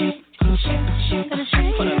 shake, shake, shake, gotta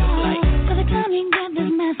shake. By the time you get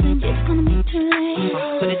this message, it's gonna be too late.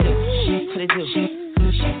 What it do?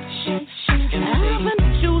 I've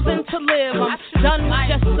been choosing to live. I'm done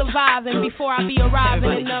with just surviving before I be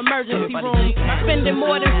arriving in the emergency room. Spending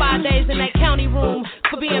more than 5 days in that county room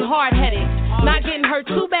for being hard-headed. Not getting hurt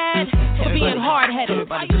too bad for being hard-headed.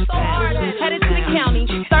 Why you so hard-headed? Headed to the county,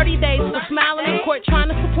 30 days for smiling in court, trying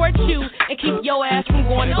to support you and keep your ass from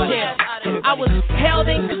going to jail. I was held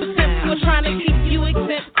in contempt for trying to keep you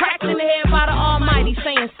exempt, cracked in the head by the Almighty,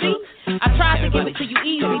 saying, see, I tried to give it to you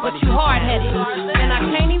easy, but you hard-headed. And I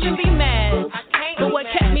can't even be mad. But what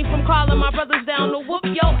kept me from calling my brothers down to whoop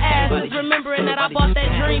your ass is remembering that I bought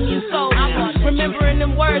that dream you sold me. Remembering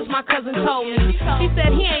them words my cousin told me. He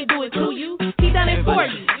said he ain't do it to you, he done it for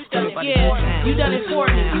you. Yeah, you done it for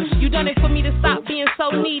me. You done it for me to stop being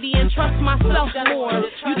so needy and trust myself more.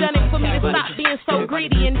 You done it for me to stop being so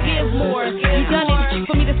greedy and give more. You done it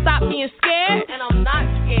for me to stop being scared, and I'm not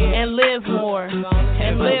scared, and live more,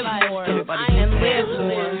 and live more, and live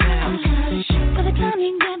more. By the time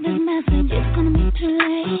you get this message, it's gonna be too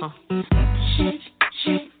late. Shake,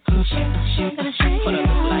 shake, shake, shake, gotta shake.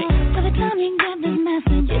 By the time you get this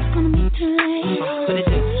message, it's gonna be too late.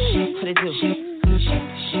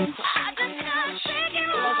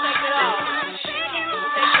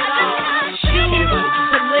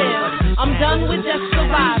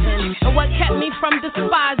 surviving. And what kept me from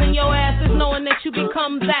despising your ass is knowing that you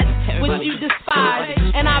become that which you despise.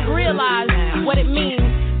 And I've realized what it means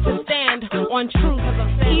to stand on truth,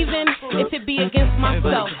 even if it be against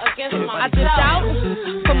myself. I just doubt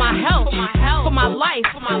for my health, for my life.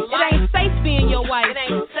 It ain't safe being your wife,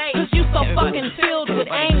 cause you so fucking filled with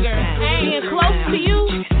anger. Being close to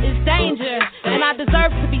you is danger, and I deserve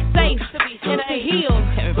to be safe and to heal.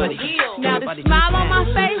 Now the smile on my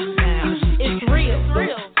face is real,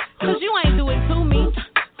 cause you ain't do it to me.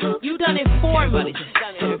 You done it for me.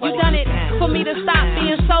 You done it for me to stop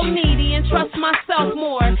being so needy and trust myself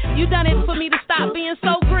more. You done it for me to stop being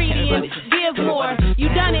so greedy and give more. You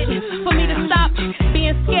done it for me to stop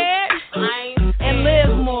being scared and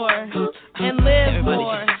live more and live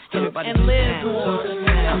more and live more.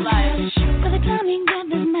 By the time you get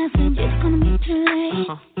this message, it's gonna be too late.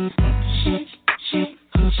 Shake, shake,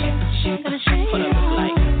 shake, gotta shake it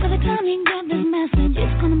off. By the time you get this message,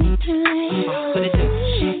 it's gonna be too late. What it do?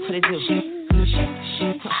 What it do?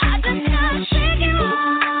 I just gotta shake it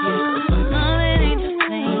off. No, it ain't the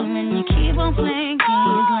same, and you keep on playing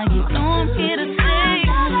games like you know I'm here to stay.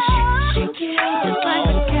 Shake it off. Just like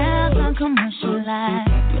the cats on commercial life.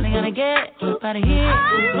 Really gotta get up out of here.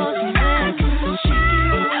 Go to bed.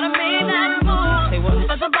 Gotta make that move. Say what?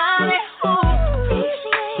 But the body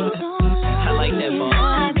appreciates so long. I like that ball.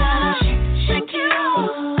 I gotta shake it off.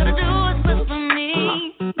 Gotta do what's best for me,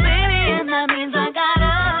 baby, and that means I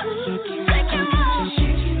gotta shake it off.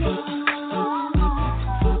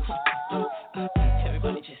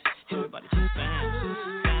 Everybody just bounce.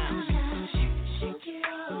 Shake it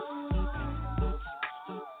off.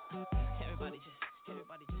 Everybody just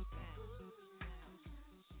bounce.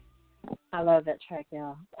 I love that track,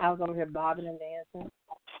 y'all. I was over here bobbing and dancing.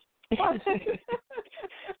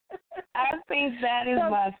 I think that is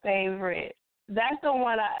my favorite. That's the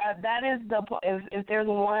one. That is the. If there's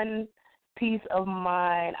one piece of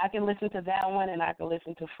mine, I can listen to that one, and I can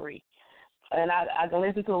listen to Free, and I can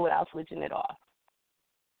listen to it without switching it off.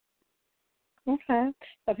 Okay.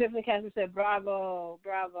 Epiphany Casper said, "Bravo,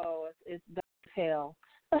 bravo! It's dark as hell."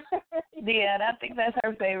 Yeah, I think that's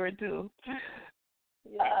her favorite too.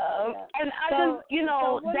 Yeah. And I just,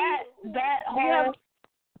 that whole.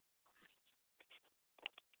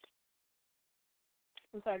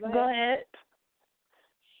 I'm sorry. Go ahead. Go ahead.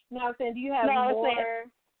 No, I'm saying, do you have more?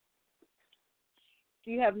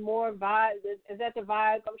 Do you have more vibe? Is that the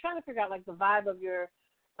vibe? I'm trying to figure out like the vibe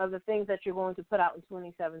of the things that you're going to put out in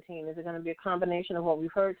 2017. Is it going to be a combination of what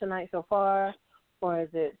we've heard tonight so far, or is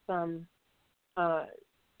it some,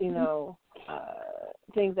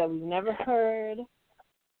 things that we've never heard?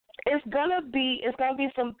 It's gonna be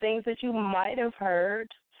some things that you might have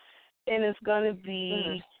heard, and it's gonna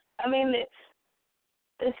be. I mean,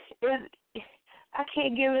 I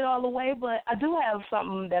can't give it all away, but I do have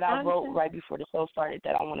something that I wrote right before the show started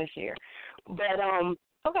that I want to share. But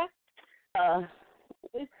okay.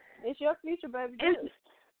 It's your future, baby.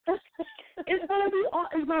 It's gonna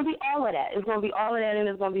be all of that. It's gonna be all of that, and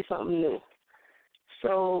it's gonna be something new.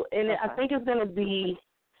 So, and I think it's gonna be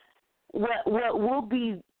what will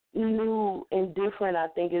be new and different. I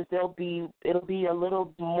think is it'll be a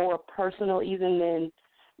little more personal even than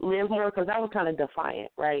Live More, because that was kind of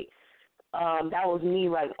defiant, right? That was me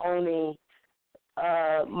like owning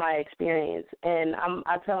my experience, and I'm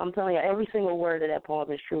telling you, every single word of that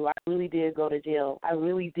poem is true. I really did go to jail. I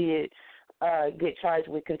really did get charged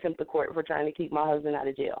with contempt of court for trying to keep my husband out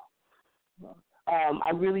of jail.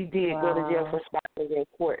 I really did go to jail for spotting in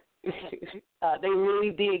court. They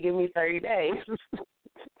really did give me 30 days.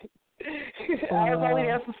 I was only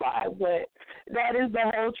there for 5, but that is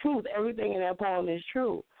the whole truth. Everything in that poem is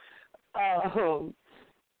true. And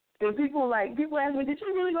people ask me, did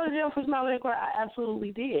you really go to jail for smiling in court? I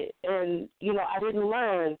absolutely did. And, I didn't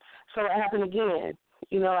learn, so it happened again.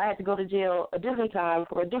 I had to go to jail a different time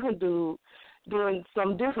for a different dude doing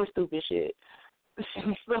some different stupid shit.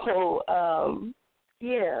 So,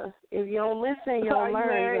 yeah, if you don't listen, you don't learn. Are you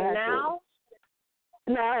married now?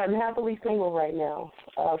 No, I am happily single right now.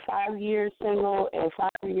 5 years single and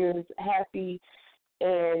 5 years happy.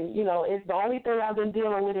 And, it's the only thing I've been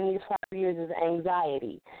dealing with in these 5 years is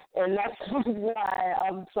anxiety. And that's why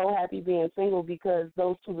I'm so happy being single, because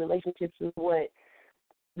those 2 relationships is what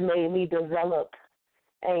made me develop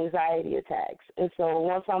anxiety attacks. And so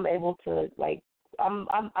once I'm able to,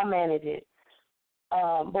 I manage it.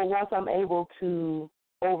 But once I'm able to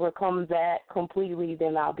overcome that completely,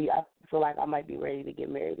 then I feel like I might be ready to get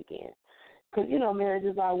married again. Because, marriage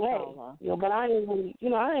is our way. But I ain't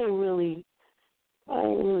really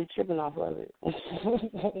tripping off of it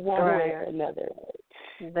one way or another.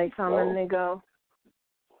 They come and they go.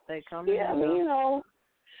 They come Yeah, I and mean, go.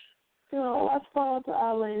 let's follow to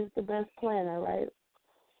Allah is the best planner, right?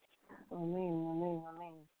 I mean.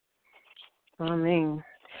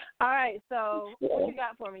 All right, so what you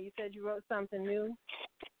got for me? You said you wrote something new?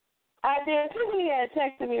 I did. Somebody had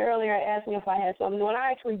texted me earlier asking if I had something new, and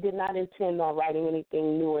I actually did not intend on writing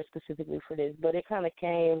anything new or specifically for this, but it kind of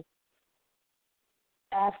came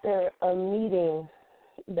after a meeting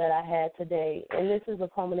that I had today, and this is a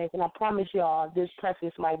culmination. I promise y'all this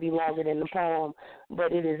preface might be longer than the poem,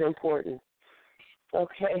 but it is important.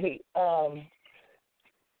 Okay.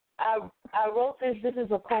 I wrote this. This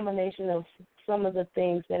is a culmination of some of the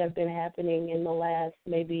things that have been happening in the last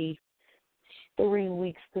maybe 3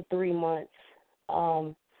 weeks to 3 months.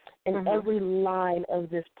 And every line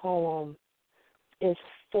of this poem is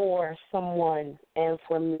for someone and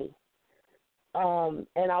for me. And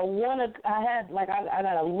I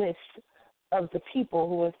got a list of the people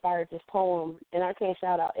who inspired this poem, and I can't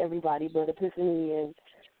shout out everybody, but Epiphany and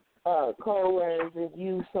Colas and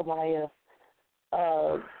you, Samaya,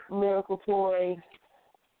 Miracle Toy,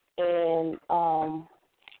 and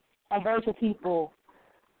a bunch of people,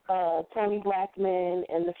 Tony Blackman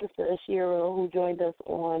and the sister Ashira who joined us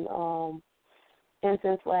on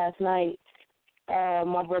Incense last night,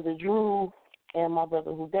 my brother Drew and my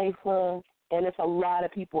brother Hudayfa, and it's a lot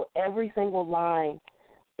of people. Every single line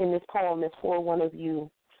in this poem is for one of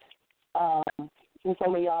you, and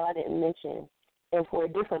some of y'all I didn't mention, and for a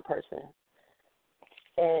different person.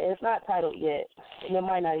 And it's not titled yet, and it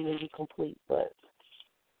might not even be complete, but...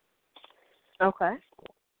 Okay.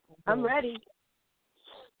 I'm ready.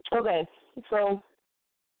 Okay, so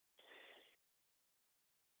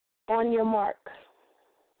on your mark,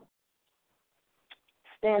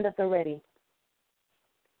 stand at the ready.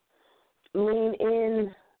 Lean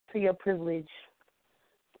in to your privilege.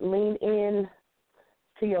 Lean in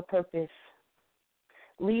to your purpose.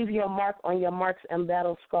 Leave your mark on your marks and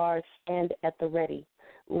battle scars. Stand at the ready.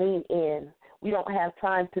 Lean in. We don't have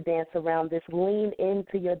time to dance around this. Lean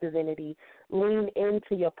into your divinity. Lean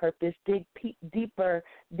into your purpose. Dig deeper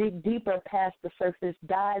past the surface.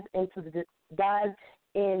 Dive into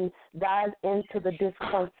the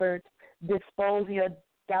discomfort. Dispose your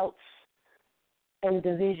doubts and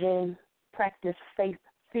division. Practice faith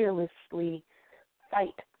fearlessly.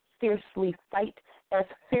 Fight fiercely. Fight as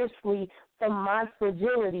fiercely from my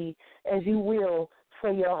fragility as you will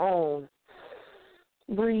for your own.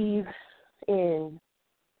 Breathe in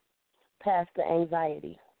past the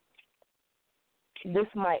anxiety. This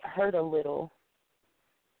might hurt a little,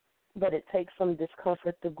 but it takes some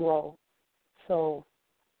discomfort to grow. So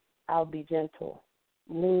I'll be gentle.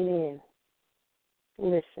 Lean in.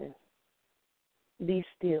 Listen. Be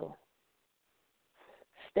still.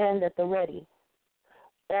 Stand at the ready.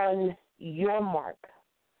 On your mark.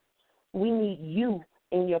 We need you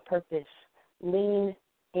in your purpose. Lean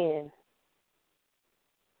in.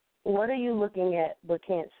 What are you looking at but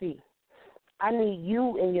can't see? I need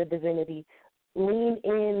you in your divinity. Lean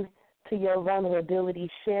in to your vulnerability.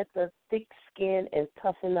 Shed the thick skin and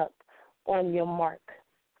toughen up on your mark.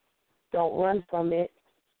 Don't run from it.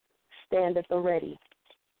 Stand at the ready.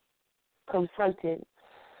 Confront it.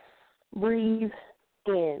 Breathe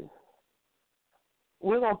in.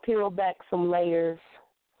 We're going to peel back some layers.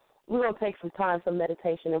 We're going to take some time for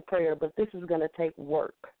meditation and prayer, but this is going to take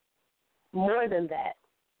work. More than that,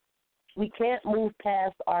 we can't move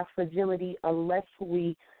past our fragility unless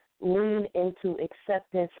we lean into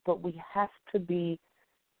acceptance, but we have to be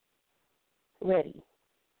ready.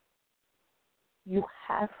 You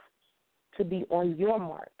have to be on your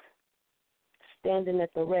mark, standing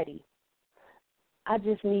at the ready. I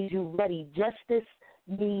just need you ready. Justice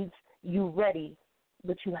needs you ready,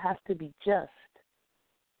 but you have to be just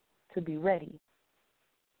to be ready.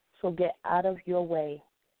 So get out of your way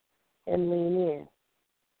and lean in.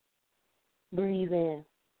 Breathe in.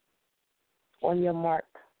 On your mark.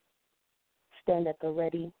 Stand at the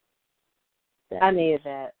ready. I needed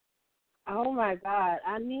that. Oh, my God.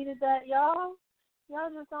 I needed that, y'all. Y'all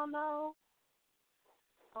just don't know.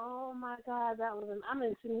 Oh, my God.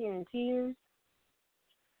 I'm sitting here in tears.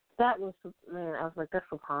 That was, man, I was like, that's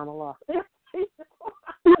SubhanAllah. I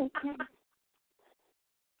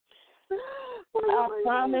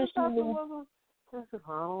promise you. That's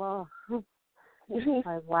SubhanAllah.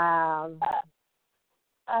 Like, wow.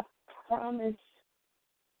 I promise.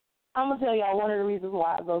 I'm going to tell y'all one of the reasons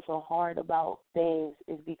why I go so hard about things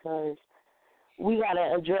is because we got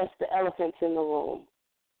to address the elephants in the room.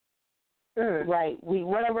 Right.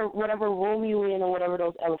 Whatever room you in or whatever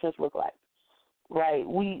those elephants look like. Right.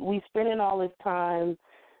 We spending all this time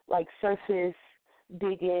like surface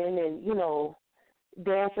digging and,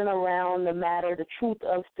 dancing around the matter, the truth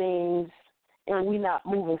of things, and we not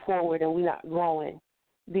moving forward and we not growing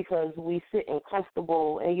because we sitting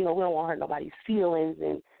comfortable and, we don't want to hurt nobody's feelings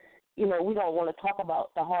and, we don't want to talk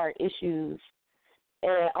about the hard issues.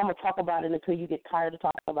 And I'm going to talk about it until you get tired of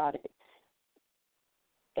talking about it.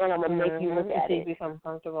 And I'm going to make you look at it. Become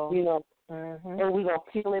comfortable. And we're going to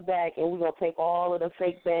peel it back and we're going to take all of the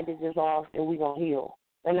fake bandages off and we're going to heal.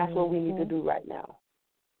 And that's what we need to do right now.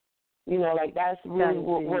 That's really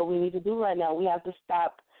what we need to do right now. We have to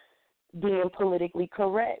stop being politically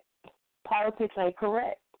correct. Politics ain't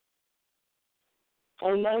correct.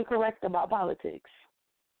 Ain't nothing correct about politics.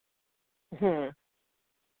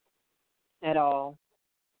 At all.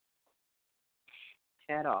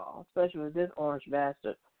 Especially with this orange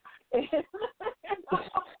bastard.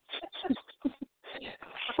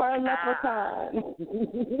 For a leprechaun.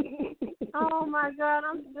 Oh, my God,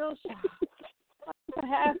 I'm still shocked. What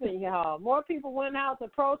happened, y'all? More people went out to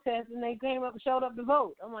protest than they came up and showed up to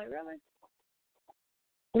vote. I'm like, really?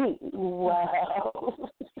 Wow.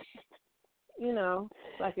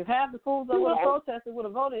 Like if half the fools that would have protested would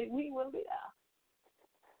have voted, we wouldn't be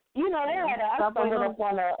there. I stumbled up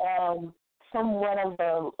on somewhat of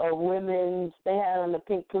a women's, they had on the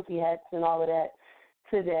pink pussy hats and all of that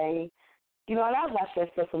today. And I watch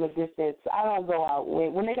that stuff from a distance. I don't go out.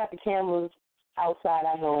 When they got the cameras outside,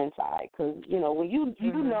 I go inside. Because, when you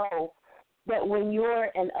know that when you're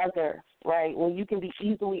an other, right, when you can be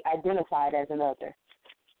easily identified as an other,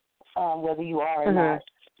 whether you are or not,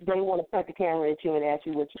 they want to point the camera at you and ask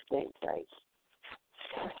you what you think, right?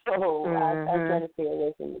 So I try to stay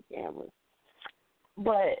away from the camera.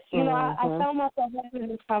 But, I found myself having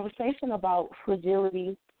this conversation about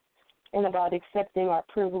fragility and about accepting our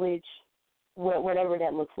privilege, whatever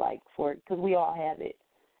that looks like for it, because we all have it.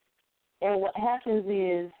 And what happens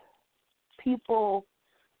is people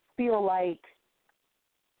feel like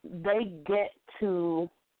they get to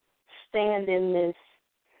stand in this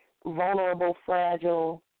vulnerable,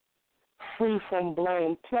 fragile, free from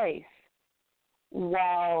blame place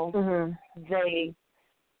while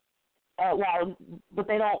but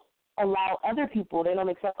they don't allow other people, they don't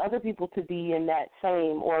accept other people to be in that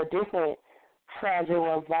same or different fragile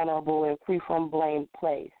or vulnerable and free from blame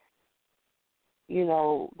place.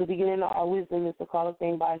 The beginning of all wisdom is to call a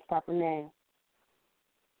thing by its proper name.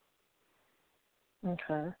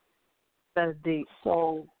 Okay. That is deep.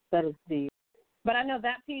 That is deep. But I know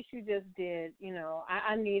that piece you just did,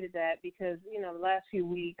 I needed that because, the last few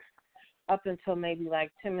weeks, up until maybe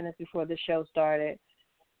like 10 minutes before the show started,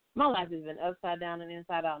 my life has been upside down and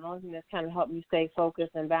inside out. And the only thing that's kind of helped me stay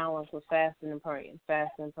focused and balanced was fasting and praying.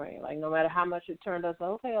 Like, no matter how much it turned us,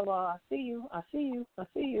 okay, Allah, I see you. I see you. I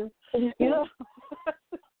see you.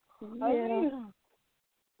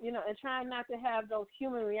 And trying not to have those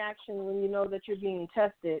human reactions when you know that you're being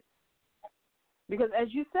tested. Because as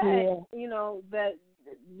you said, that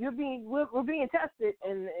we're being tested,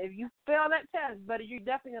 and if you fail that test, buddy, you're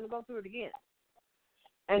definitely going to go through it again.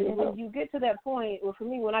 And when you get to that point, for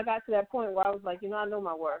me, when I got to that point where I was like, I know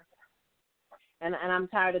my worth, and I'm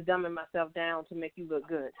tired of dumbing myself down to make you look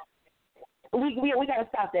good. We got to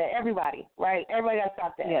stop that, everybody, right? Everybody got to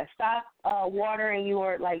stop that. Yes. Stop watering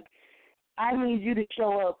your, I need you to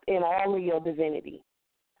show up in all of your divinity.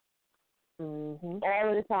 All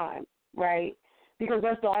of the time, right? Because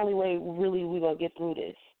that's the only way really we're going to get through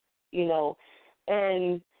this,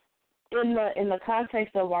 And in the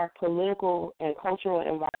context of our political and cultural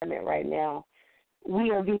environment right now,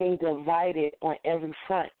 we are being divided on every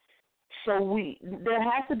front. So there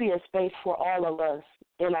has to be a space for all of us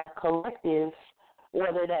in our collectives,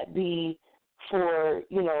 whether that be for,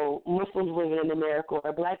 Muslims living in America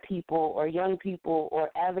or Black people or young people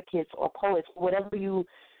or advocates or poets,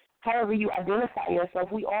 however you identify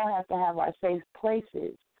yourself, we all have to have our safe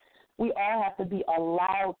places. We all have to be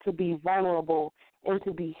allowed to be vulnerable and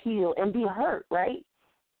to be healed and be hurt, right?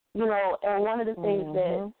 And one of the things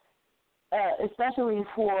that, especially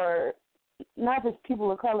for not just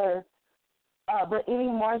people of color, but any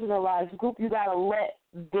marginalized group, you got to let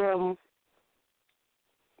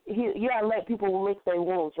people lick their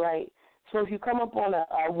wounds, right? So if you come up on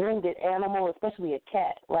a wounded animal, especially a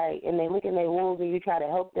cat, right, and they licking their wounds and you try to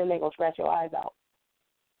help them, they're going to scratch your eyes out.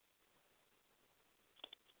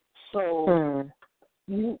 So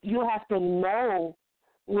you have to know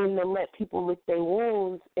when to let people lick their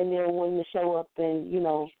wounds and then when to show up and,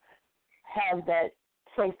 have that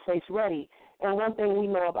safe place ready. And one thing we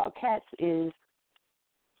know about cats is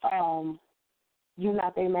you're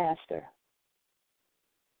not their master.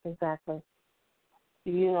 Exactly.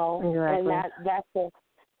 And that's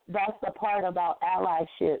the part about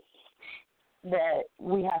allyship that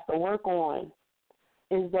we have to work on.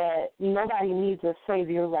 is that nobody needs a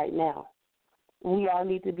savior right now. We all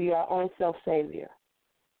need to be our own self-savior,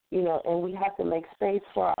 and we have to make space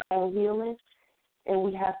for our own healing, and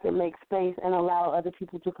we have to make space and allow other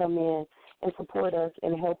people to come in and support us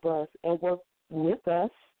and help us and work with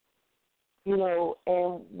us, and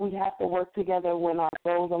we have to work together when our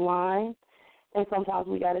goals align, and sometimes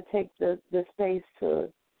we got to take the space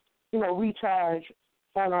to, recharge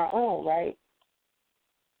on our own, right?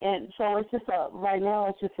 And so it's just right now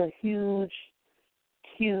it's just a huge,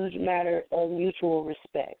 huge matter of mutual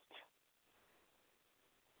respect.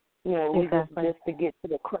 We just to get to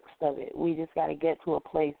the crux of it, we just got to get to a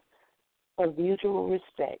place of mutual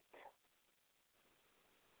respect.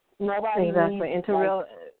 Nobody needs,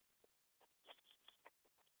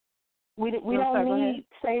 we don't need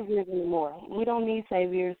saviors anymore. We don't need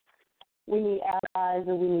saviors. We need allies,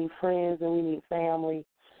 and we need friends, and we need family.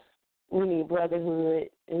 We need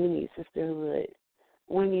brotherhood, and we need sisterhood.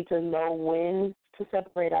 We need to know when to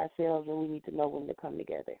separate ourselves, and we need to know when to come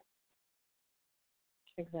together.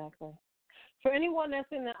 Exactly. For anyone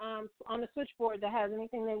that's in the on the switchboard that has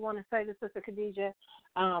anything they want to say to Sister Khadija,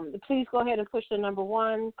 please go ahead and push the number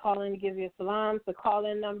 1. Call in to give you a salam. The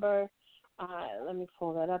call-in number. Let me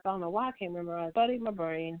pull that up. I don't know why I can't memorize. Buddy, my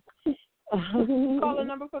brain. Call-in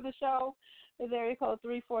number for the show is area code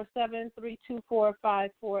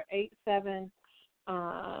 347-324-5487.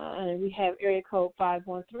 And we have area code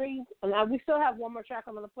 513. And we still have one more track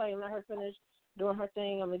I'm going to play and let her finish doing her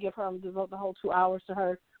thing. I'm going to devote the whole 2 hours to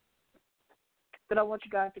her. But I want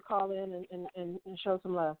you guys to call in and show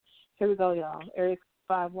some love. Here we go, y'all. Area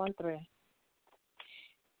 513.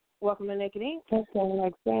 Welcome to Naked Ink. That's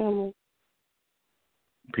like family.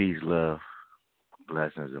 Peace, love,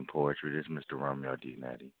 blessings, and poetry. This is Mr. Romeo D.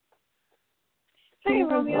 Natty. Hey,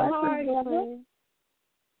 Romeo. How are you?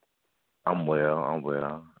 I'm well.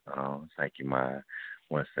 Thank you, Maya. I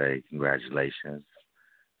want to say congratulations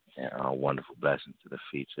and wonderful blessings to the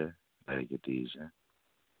feature, Lady Khadija.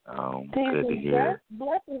 Good to hear.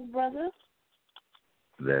 Blessings, brother.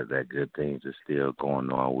 That good things are still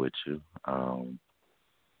going on with you.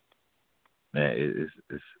 Man,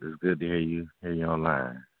 it's good to hear you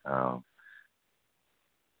online.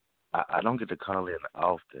 I don't get to call in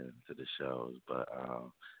often to the shows, but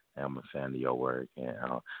I'm a fan of your work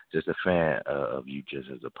and just a fan of you just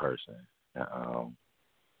as a person.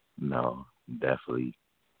 Definitely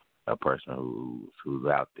a person who's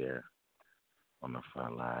out there on the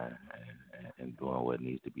front line and doing what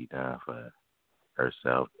needs to be done for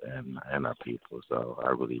herself and our people. So I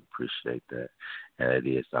really appreciate that. And it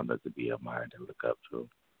is something to be admired and look up to.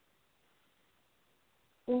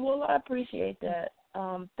 Well, I appreciate that.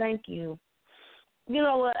 Thank you. You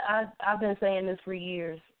know what? I've been saying this for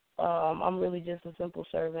years. I'm really just a simple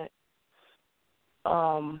servant.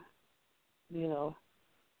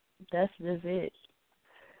 That's just it.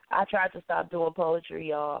 I tried to stop doing poetry,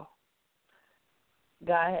 y'all.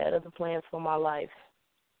 God had other plans for my life.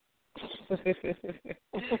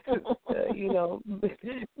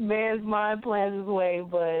 Man's mind plans his way,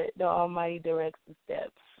 but the Almighty directs the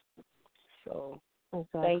steps. So,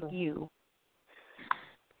 Thank you.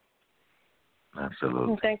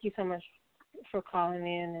 Absolutely. Thank you so much for calling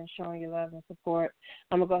in and showing your love and support.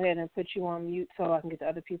 I'm going to go ahead and put you on mute so I can get the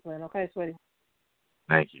other people in. Okay, sweetie?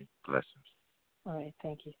 Thank you. Blessings. All right,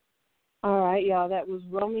 thank you. All right, y'all, that was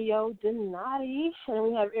Romeo Donati, and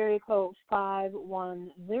we have area code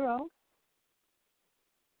 510.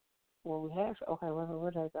 Well, we have, okay,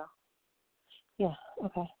 where did I go? Yeah,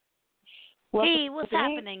 okay. Hey, what's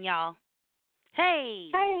happening, y'all? Hey.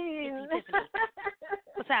 Hey.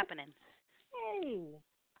 What's happening? Hey.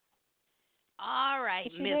 All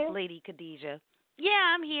right, Miss Lady Khadija.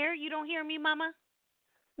 Yeah, I'm here. You don't hear me, Mama?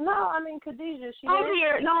 No, I mean Khadija. I'm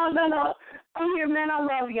here. No. I'm here, man. I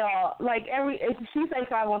love y'all. Like if she say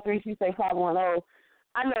 513, she say 510.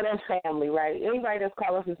 I know that's family, right? Anybody that's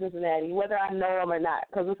calling from Cincinnati, whether I know them or not,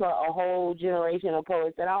 because it's a whole generation of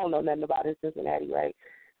poets that I don't know nothing about in Cincinnati, right?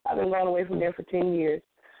 I've been going away from there for 10 years.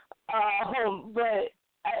 But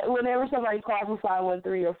whenever somebody calls from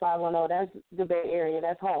 513 or 510, that's the Bay Area.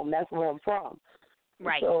 That's home. That's where I'm from.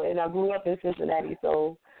 Right. So, and I grew up in Cincinnati,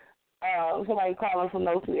 so somebody calling from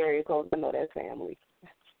those two area codes, I know that's family.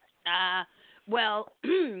 Well,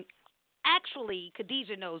 actually,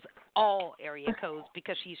 Khadija knows all area codes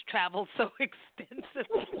because she's traveled so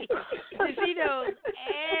extensively. She knows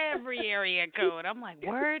every area code. I'm like,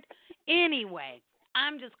 word? Anyway,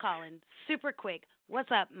 I'm just calling super quick.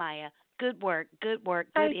 What's up, Maya? Good work, good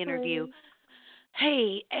interview.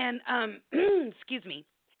 Hey, and excuse me.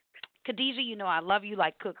 Khadija, you know I love you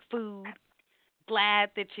like cook food. Glad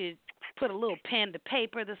that you put a little pen to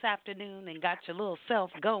paper this afternoon and got your little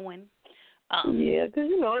self going. Yeah, because,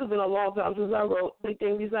 it's been a long time since I wrote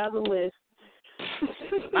anything besides a list.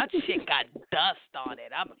 My shit got dust on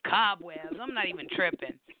it. I'm a cobwebs. I'm not even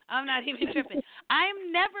tripping. I'm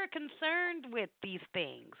never concerned with these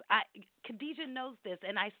things. Khadija knows this,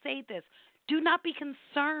 and I say this. Do not be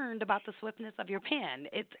concerned about the swiftness of your pen.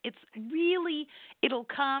 It's really, it'll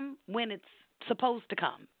come when it's supposed to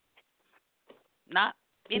come. Not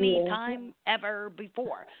any time ever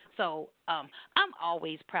before. So I'm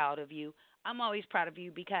always proud of you. I'm always proud of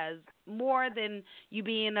you because more than you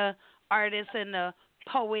being an artist and a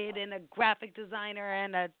poet and a graphic designer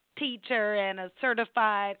and a teacher and a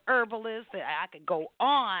certified herbalist, I could go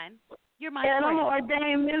on. You're my friend. And I'm an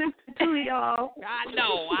ordained minister too, y'all. I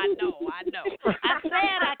know. I said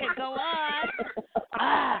I could go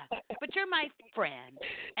on. But you're my friend.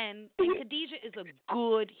 And Khadija is a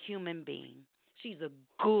good human being. She's a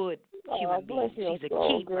good human being. She's a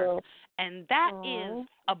keeper. Girl. And that is,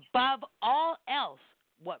 above all else,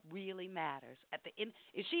 what really matters. At the end,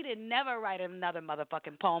 if she did never write another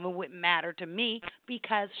motherfucking poem, it wouldn't matter to me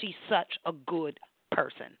because she's such a good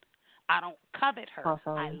person. I don't covet her.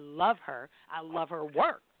 Awesome. I love her. I love her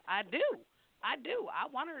work. I do. I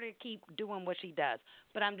want her to keep doing what she does.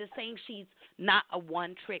 But I'm just saying she's not a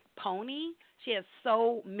one-trick pony. She has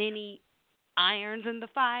so many irons in the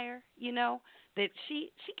fire, that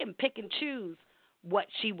she can pick and choose what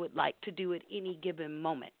she would like to do at any given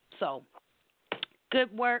moment. So,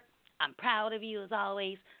 good work. I'm proud of you as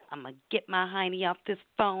always. I'm going to get my hiney off this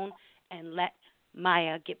phone and let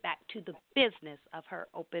Maiyah get back to the business of her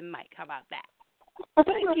open mic. How about that?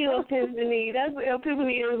 Thank you, Epiphany.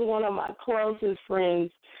 Epiphany is one of my closest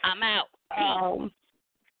friends. I'm out.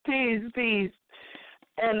 Peace.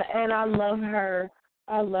 And I love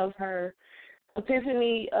her.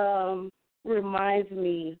 Epiphany reminds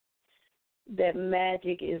me that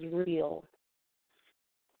magic is real.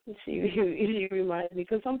 She reminds me,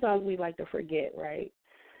 because sometimes we like to forget, right?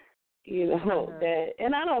 That,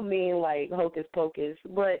 and I don't mean like hocus pocus,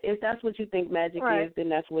 but if that's what you think magic is, then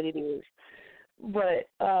that's what it is. But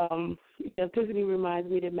Epiphany reminds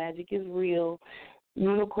me that magic is real.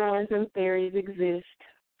 Unicorns and fairies exist.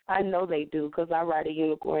 I know they do because I ride a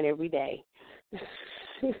unicorn every day.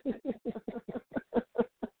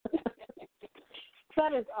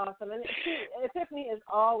 That is awesome. And Epiphany has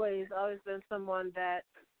always been someone that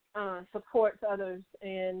supports others,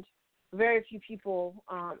 and very few people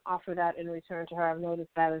offer that in return to her. I've noticed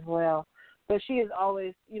that as well. But she is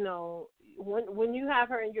always, when you have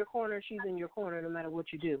her in your corner, she's in your corner no matter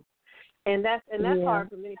what you do. And that's hard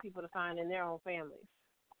for many people to find in their own families.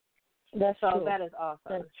 That's true. That is awesome.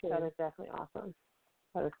 That's true. That is definitely awesome.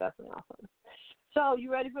 So,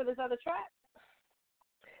 you ready for this other track?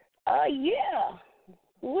 Yeah.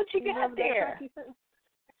 What you got there?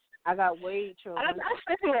 I got Wade Children. I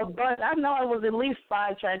sent you a bunch. I know it was at least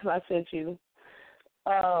 5 tracks I sent you.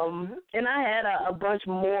 And I had a bunch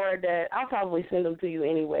more that I'll probably send them to you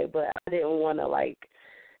anyway, but I didn't want to I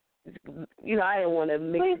didn't want to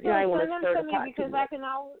mix. Please I didn't want send to stir them the to me pot because I can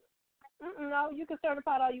always. No, you can stir the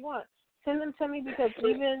pot all you want. Send them to me because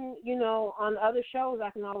even on other shows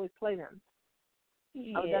I can always play them.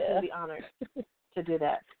 Yeah. I would definitely be honored to do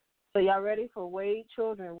that. So y'all ready for Wade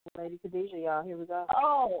Children, Lady Khadija? Y'all, here we go.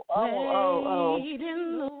 Wade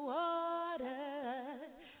in the water,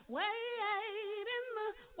 wade in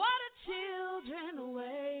the water, children,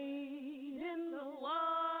 wade in the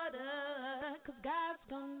water, 'cause God's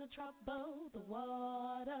gonna trouble the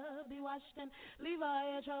water. Be washed and leave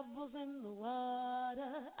all your troubles in the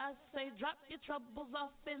water. I say drop your troubles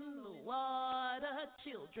off in the water,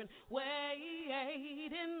 children,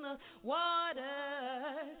 wade in the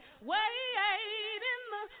water. Wade in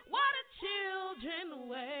the water, children,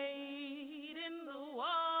 wade in the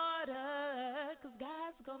water, 'cause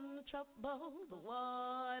God's gonna trouble the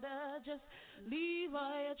water. Just leave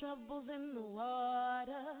all your troubles in the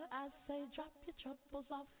water. I say drop your troubles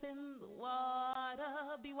off in the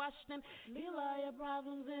water. Be washed and leave all your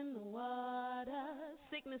problems in the water.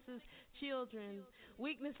 Sicknesses, children,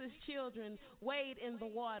 weaknesses, children, wade in the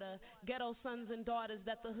water. Ghetto sons and daughters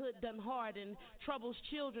that the hood done hardened. Troubles,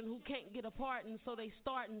 children who can't get a pardon, so they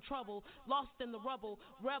start in trouble. Lost in the rubble,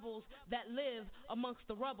 rebels that live amongst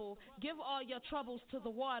the rubble. Give all your troubles to the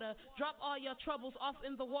water. Drop all your troubles off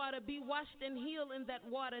in the water. Be washed and heal in that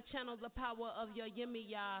water. Channel the power of your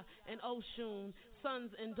Yemiyah and Oshun.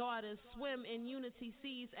 Sons and daughters, swim in unity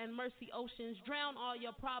seas and mercy oceans. Drown all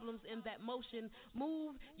your problems in that motion.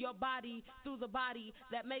 Move your body through the body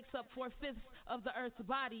that makes up 4/5 of the earth's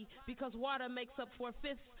body, because water makes up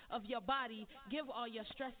 4/5 of your body. Give all your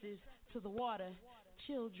stresses to the water.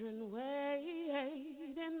 Children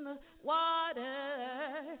wade in the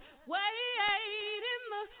water, wade in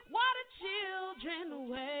the water, children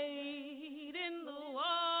wade in the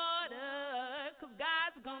water, 'cause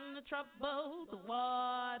God's gonna trouble the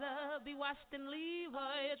water. Be washed and leave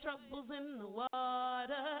all your troubles in the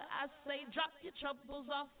water. I say drop your troubles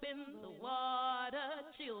off in the water.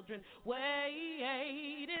 Children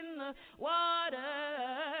wade in the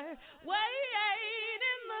water, wade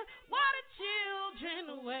in the water,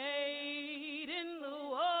 children wade in the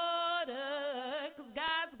water, 'cause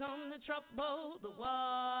God's gonna trouble the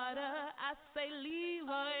water. I say leave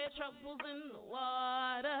all your troubles in the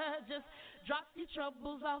water. Just drop your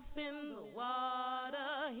troubles off in the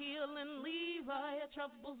water. Heal and leave all your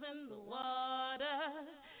troubles in the water.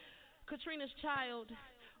 Katrina's child,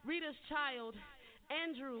 Rita's child,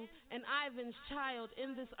 Andrew and Ivan's child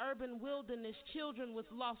in this urban wilderness, children with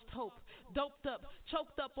lost hope, doped up,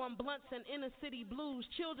 choked up on blunts and inner city blues,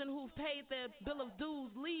 children who've paid their bill of dues.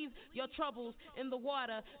 Leave your troubles in the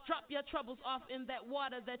water, drop your troubles off in that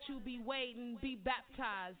water that you be wading, be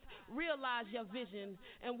baptized, realize your vision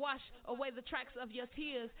and wash away the tracks of your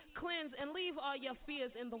tears, cleanse and leave all your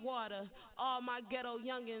fears in the water. All my ghetto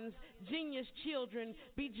youngins, genius children,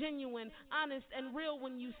 be genuine, honest and real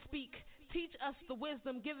when you speak. Teach us the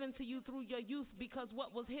wisdom given to you through your youth, because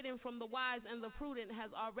what was hidden from the wise and the prudent has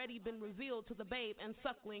already been revealed to the babe and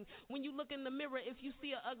suckling. When you look in the mirror, if you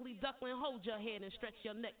see an ugly duckling, hold your head and stretch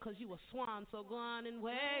your neck, 'cause you a swan. So go on and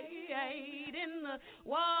wade in the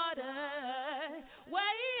water,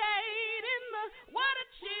 wade in the water,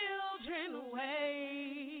 children,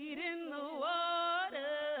 wade in the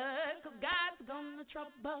water, 'cause God's gonna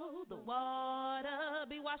trouble the water.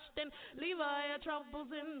 Be washed and leave all your troubles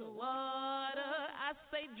in the water. I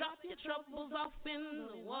say drop your troubles off in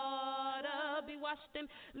the water. Be washed and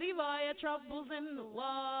leave all your troubles in the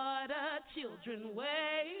water. Children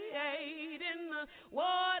wade in the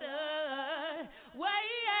water,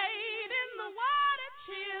 wade in the water,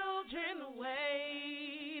 children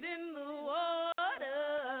wade in the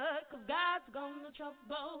water, 'cause God's gonna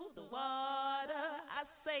trouble the water. I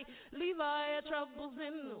say leave all your troubles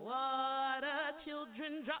in the water.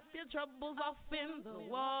 Children, drop your troubles off in the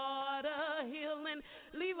water. Heal and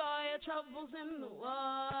leave all your troubles in the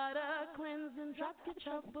water. Cleanse and drop your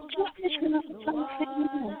troubles off in the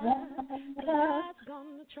water. God's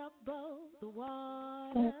gonna trouble the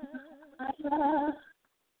water.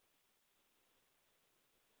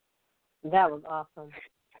 That was awesome.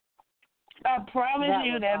 I promise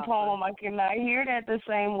you that awesome. poem, I cannot hear that the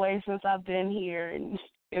same way since I've been here in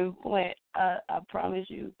Flint. I promise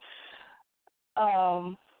you.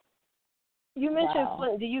 You mentioned Wow.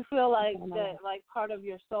 Flint. Do you feel like that, like part of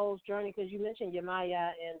your soul's journey? Because you mentioned your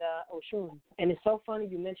Maiyah and Oshun, and it's so funny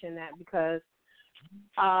you mentioned that because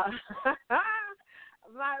my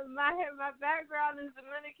background is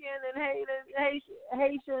Dominican and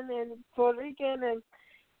Haitian and Puerto Rican, and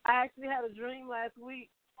I actually had a dream last week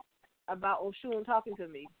about Oshun talking to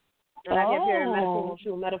me, and I kept hearing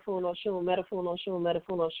Metaphone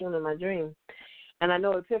Oshun in my dream, and I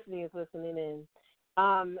know Epiphany is listening in.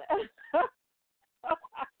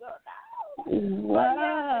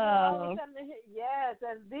 Wow. Yes,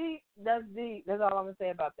 that's deep. That's deep. That's all I'm gonna say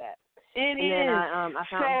about that. It is. Then, I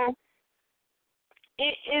found. So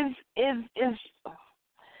it is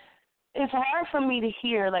it's hard for me to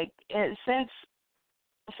hear, like since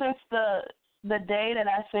the day that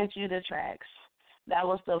I sent you the tracks. That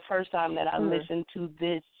was the first time that I listened to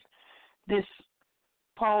this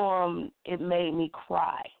poem. It made me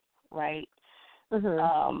cry, right?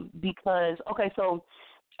 Because so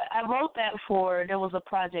I wrote that there was a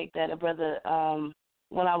project that a brother,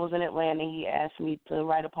 when I was in Atlanta, he asked me to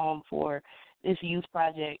write a poem for this youth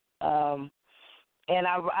project, and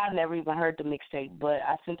I never even heard the mixtape, but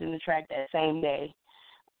I sent him the track that same day,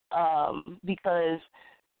 because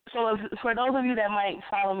for those of you that might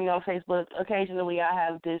follow me on Facebook, occasionally I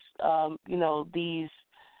have this, these,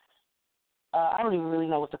 I don't even really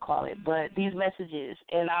know what to call it, but these messages,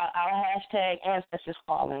 and I'll hashtag ancestors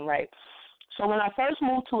calling, right? So when I first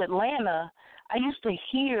moved to Atlanta, I used to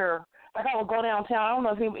hear, like I would go downtown. I don't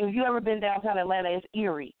know if you ever been downtown Atlanta, it's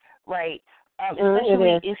eerie, right?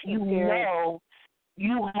 Especially if you know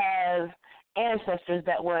you have ancestors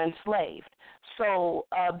that were enslaved. So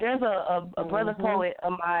there's a brother poet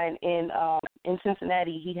of mine in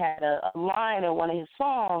Cincinnati. He had a line in one of his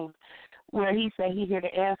songs where he said he hear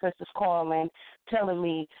the ancestors calling, telling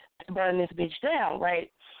me to burn this bitch down,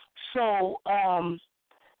 right? So,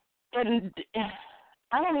 and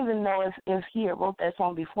I don't even know if he had wrote that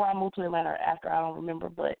song before I moved to Atlanta or after, I don't remember,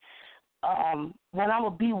 but when I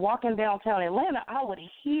would be walking downtown Atlanta, I would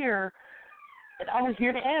hear I was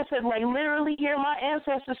hear the ancestors, like literally hear my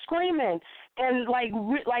ancestors screaming, and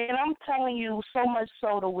and I'm telling you, so much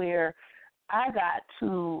so to where I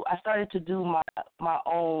started to do my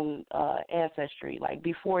own ancestry. Like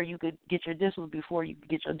before you could get this was before you could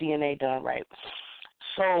get your DNA done, right?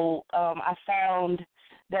 So I found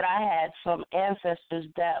that I had some ancestors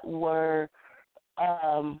that were,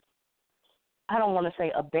 I don't want to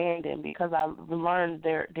say abandoned because I learned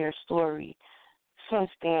their story since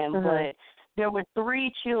then, but there were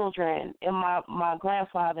 3 children in my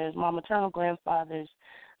maternal grandfather's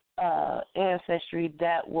ancestry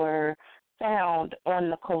that were found on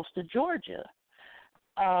the coast of Georgia.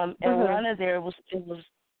 And one of it was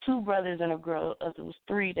 2 brothers and a girl. It was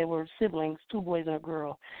 3. They were siblings, 2 boys and a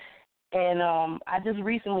girl. And I just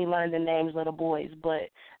recently learned the names of the boys, but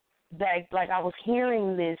that I was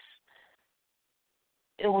hearing this.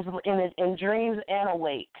 It was in dreams and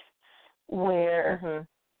awake, where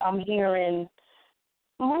I'm hearing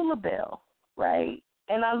Lullabelle, right?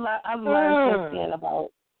 And I've learned since then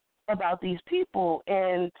about these people,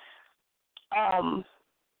 and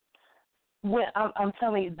when I'm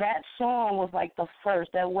telling you, that song was like the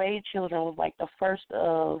first. That Wade Children was like the first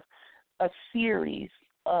of a series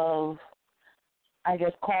of, I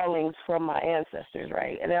guess, callings from my ancestors,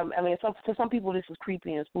 right? And I mean, to some people this is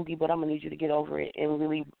creepy and spooky, but I'm gonna need you to get over it and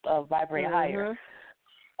really vibrate higher.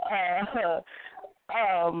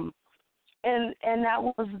 And that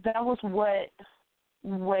was what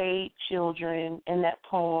Wade Children in that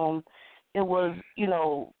poem. It was,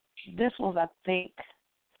 this was, I think,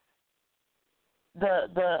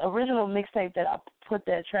 the original mixtape that I put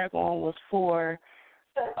that track on was for.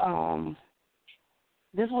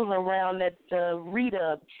 This was around the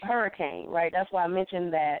Rita hurricane, right? That's why I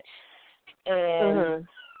mentioned that. And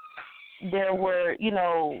there were,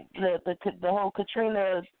 the whole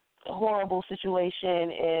Katrina horrible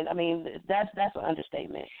situation, and I mean that's an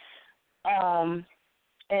understatement.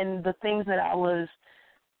 And the things that I was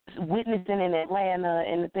witnessing in Atlanta,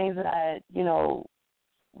 and the things that I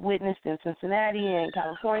witnessed in Cincinnati and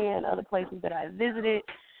California and other places that I visited,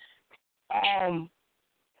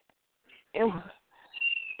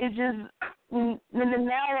 it just, now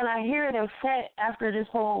when I hear it in front after this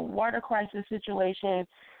whole water crisis situation,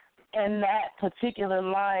 and that particular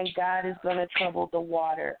line, God is going to trouble the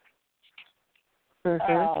water.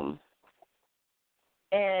 And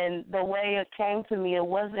the way it came to me, it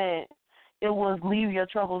was leave your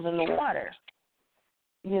troubles in the water.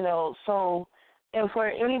 So, and for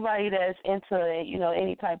anybody that's into,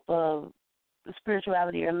 any type of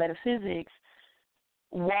spirituality or metaphysics,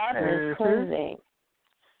 water is cleansing.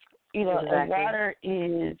 And water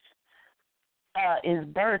is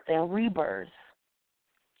birth and rebirth.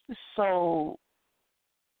 So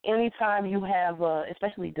anytime you have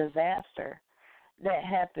especially disaster that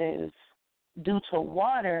happens due to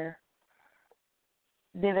water,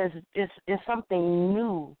 then it's something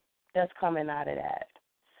new that's coming out of that.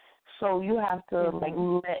 So you have to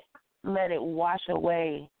let it wash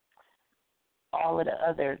away all of the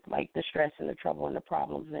other, the stress and the trouble and the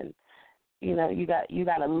problems, and you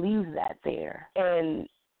got to leave that there. And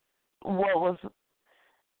what was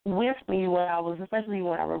with me especially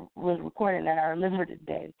when I was recording that, I remember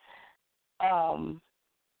today.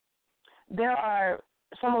 There are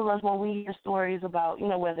some of us, when we hear stories about,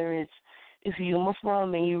 whether it's if you're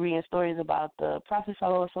Muslim and you're reading stories about the Prophet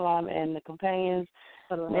Sallallahu Alaihi Wasallam and the companions,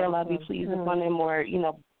 may Allah be pleased upon them, or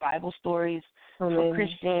Bible stories for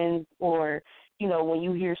Christians, or when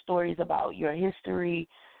you hear stories about your history.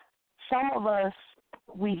 Some of us,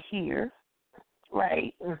 we hear,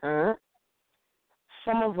 right?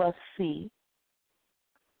 Some of us see.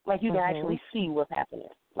 Like you can actually see what's happening.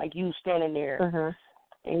 Like you standing there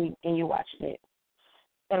and you're watching it.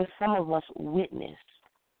 And some of us witness.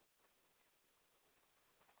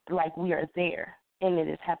 Like we are there and it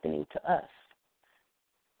is happening to us.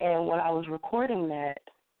 And when I was recording that,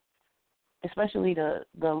 especially the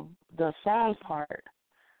song part,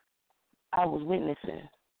 I was witnessing.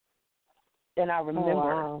 And I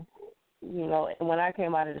remember, and when I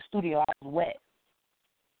came out of the studio, I was wet.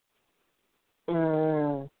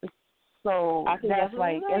 So that's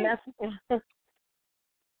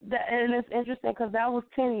and it's interesting because that was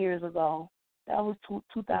 10 years ago. That was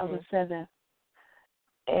 2007.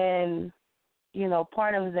 And,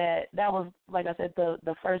 part of that was, like I said,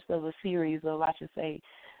 the first of a series of, I should say,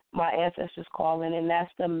 my ancestors calling, and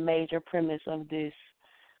that's the major premise of this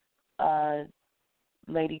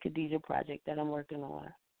Lady Khadija project that I'm working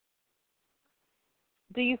on.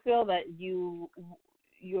 Do you feel that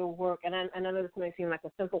your work, and I know this may seem like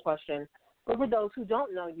a simple question, but for those who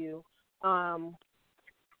don't know you,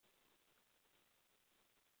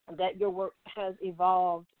 that your work has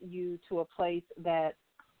evolved you to a place that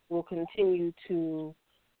will continue to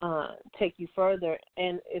take you further?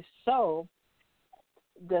 And if so,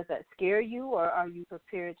 does that scare you, or are you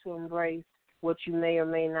prepared to embrace what you may or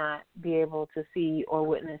may not be able to see or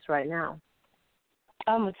witness right now?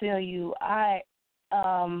 I'm going to tell you,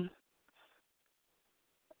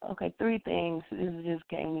 okay, three things. This just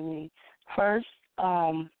came to me. First,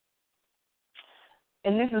 and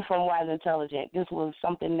this is from Wise Intelligent. This was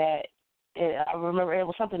something that, I remember it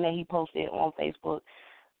was something that he posted on Facebook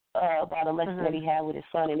about a lesson that he had with his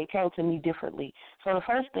son, and it came to me differently. So the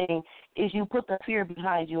first thing is you put the fear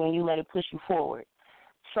behind you and you let it push you forward.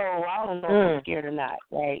 So I don't know if I'm scared or not,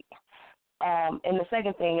 right? And the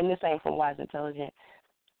second thing, and this ain't from Wise Intelligent,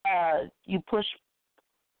 you push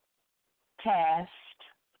past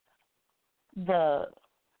the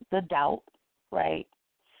doubt, right?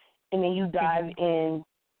 And then you dive in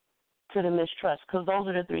to the mistrust, because those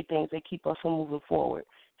are the three things that keep us from moving forward: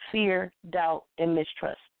 fear, doubt, and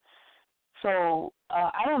mistrust. So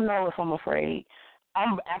I don't know if I'm afraid.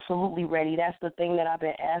 I'm absolutely ready. That's the thing that I've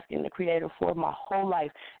been asking the Creator for my whole life,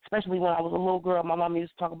 especially when I was a little girl. My mom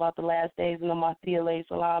used to talk about the last days and my Thea alayhi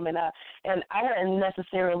salam, and I wasn't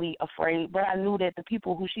necessarily afraid, but I knew that the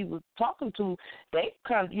people who she was talking to, they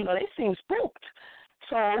kind of, they seemed spooked.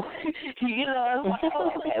 So, I was like,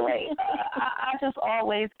 oh, okay, wait. I just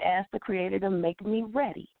always ask the Creator to make me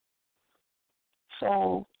ready.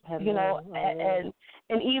 So,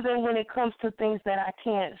 and even when it comes to things that I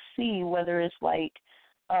can't see, whether it's like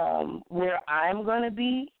where I'm going to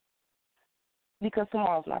be, because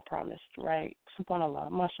tomorrow's not promised, right?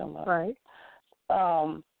 SubhanAllah, mashallah. Right.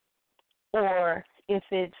 Or if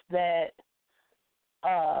it's that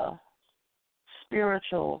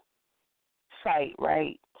spiritual sight,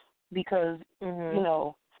 right? Because,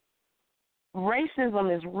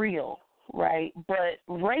 racism is real, right? But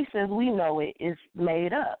race as we know it is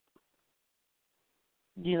made up.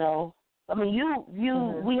 I mean,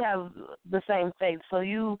 we have the same faith, so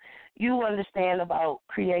you understand about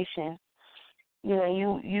creation.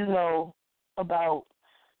 You know about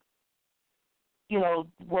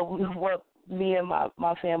what me and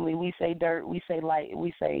my family, we say dirt, we say light,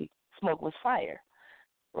 we say smoke was fire,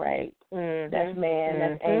 right? That's man,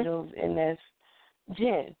 that's angels, and that's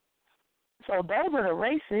jinn. So those are the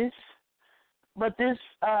races, but this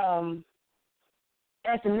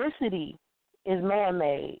ethnicity is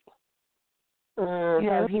man-made. You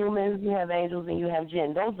have humans, you have angels, and you have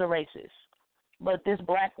jinn. Those are the races. But this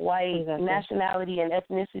black, white nationality and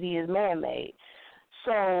ethnicity is man-made.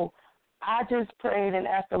 So I just prayed and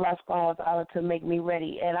asked Allah subhanahu wa ta'ala to make me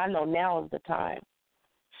ready, and I know now is the time.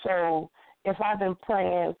 So if I've been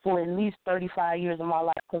praying for at least 35 years of my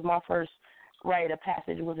life, because my first rite of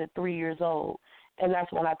passage was at 3 years old, and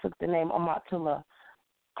that's when I took the name Amatullah.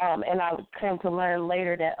 And I came to learn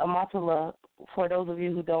later that Amatullah, for those of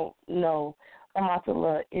you who don't know,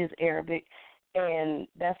 Amatullah is Arabic, and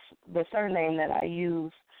that's the surname that I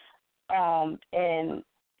use. And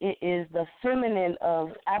it is the feminine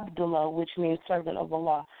of Abdullah, which means servant of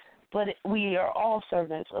Allah. But we are all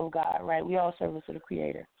servants of God, right? We all servants of the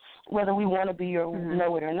Creator, whether we want to be or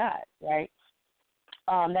know it or not, right?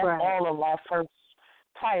 That's all of our first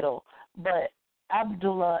title. But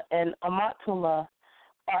Abdullah and Amatullah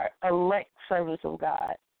are elect servants of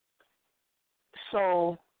God.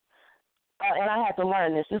 So, and I had to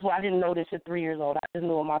learn this. This is why I didn't know this at 3 years old. I just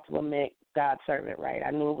knew Amatullah meant God's servant, right?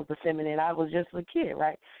 I knew it was the feminine. I was just a kid,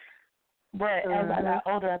 right? But as I got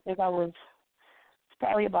older, I think I was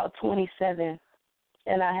probably about 27,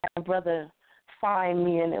 and I had a brother find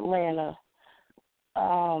me in Atlanta,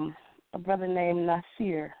 a brother named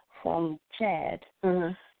Nasir from Chad.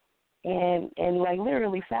 And like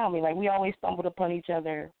literally found me. Like we always stumbled upon each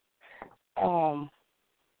other. And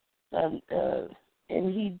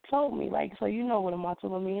he told me, like, so you know what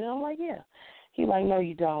Amatullah means? And I'm like, yeah. He like, no,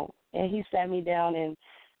 you don't. And he sat me down and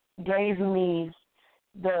gave me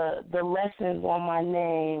the lessons on my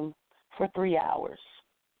name for 3 hours.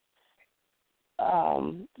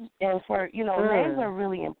 And for, names are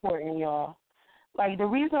really important, y'all. Like the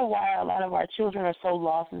reason why a lot of our children are so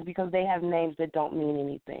lost is because they have names that don't mean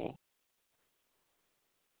anything.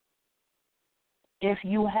 If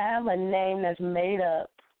you have a name that's made up,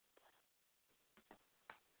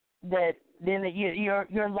 then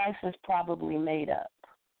your life is probably made up.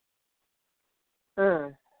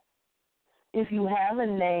 If you have a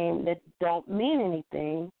name that don't mean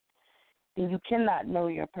anything, then you cannot know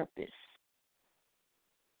your purpose.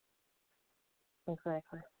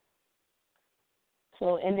 Exactly.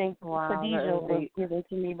 So, and then Khadija was given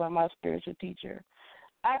to me by my spiritual teacher.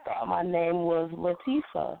 I thought my name was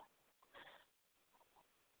Latifa.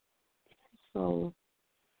 So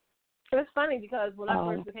it's funny because when I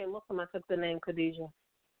first became Muslim, I took the name Khadija,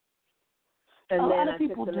 and a then lot of I took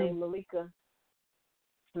people the do. name Malika,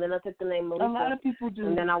 and then I took the name Malika. A lot of people do.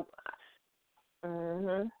 And then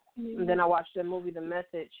and then I watched the movie The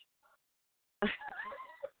Message.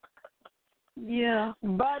 Yeah,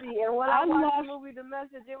 buddy. And when I watched the movie The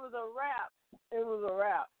Message, it was a wrap. It was a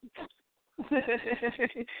wrap.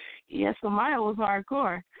 Yes, Maiyah was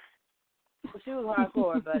hardcore. She was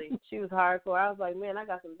hardcore, buddy. She was hardcore. I was like, man, I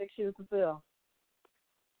got some big shoes to fill.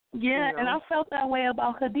 Yeah, you know? And I felt that way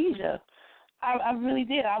about Khadija. I really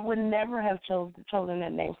did. I would never have chosen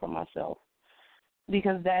that name for myself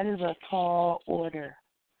because that is a tall order.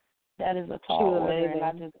 That is a tall order, and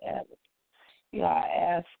I just I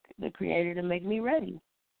asked the Creator to make me ready.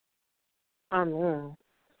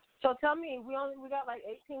 So tell me, we got like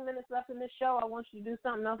 18 minutes left in this show. I want you to do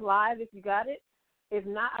something else live if you got it. If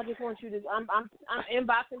not, I just want you to. I'm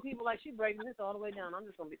inboxing people like she's breaking this all the way down. I'm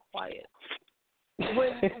just gonna be quiet.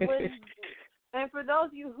 And for those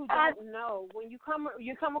of you who don't know, when you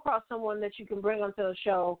come across someone that you can bring onto a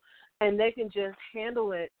show, and they can just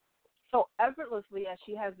handle it so effortlessly as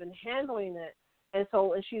she has been handling it, and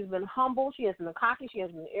she's been humble, she hasn't been cocky, she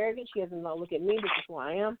hasn't been arrogant, she hasn't been look at me, this is who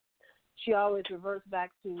I am. She always reverts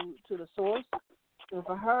back to the source. And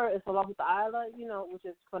for her, it's Allah Ta'ala, which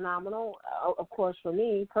is phenomenal, of course, for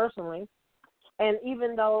me personally. And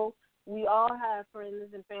even though we all have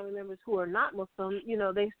friends and family members who are not Muslim,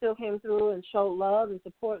 they still came through and showed love and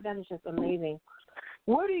support. That is just amazing.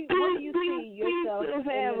 Where do you see yourself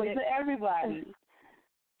to everybody?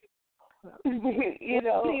 See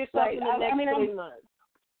yourself in the next 3 months.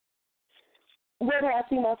 Where do I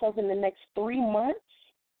see myself in the next 3 months?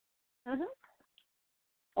 Mhm.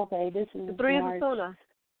 Okay, this is the 3 March. is sooner.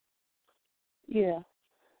 Yeah.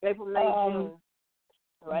 April, May, June.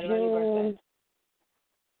 Right around your birthday.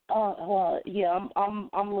 Well, yeah,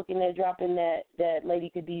 I'm looking at dropping that Lady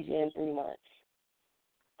Khadija in 3 months.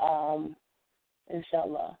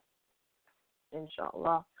 Inshallah.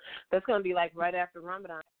 Inshallah. That's gonna be like right after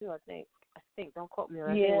Ramadan too, I think. Don't quote me on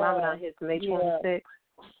that. Yeah. I think Ramadan hits May 26th.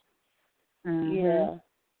 Mm-hmm. Yeah.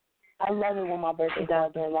 I love it when my birthday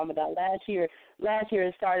falls during Ramadan. Last year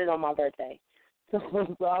it started on my birthday. So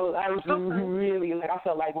I was really I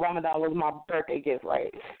felt like Ramadan was my birthday gift,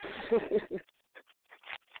 right?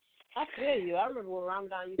 I feel you. I remember when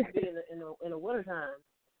Ramadan used to be in the wintertime.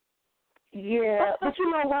 Yeah, but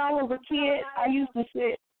when I was a kid, I used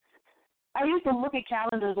to look at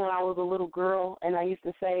calendars when I was a little girl, and I used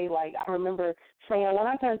to say, I remember saying, when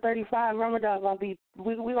I turn 35, Ramadan's going to be,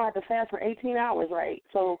 we're going to have to fast for 18 hours, right?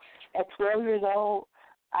 So at 12 years old,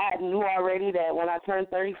 I knew already that when I turned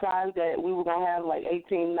 35 that we were going to have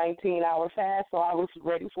 18, 19-hour fast, so I was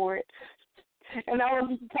ready for it. And that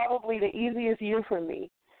was probably the easiest year for me.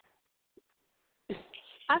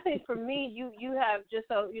 I think for me, you have, just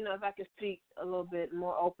so, if I could speak a little bit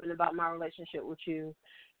more open about my relationship with you,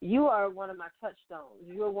 you are one of my touchstones.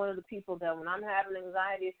 You're one of the people that when I'm having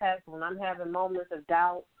anxiety attacks, when I'm having moments of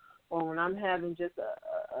doubt, or when I'm having just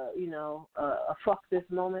a fuck this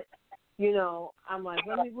moment, I'm like,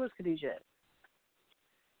 where's Khadija at?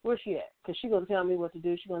 Where's she at? Because she's going to tell me what to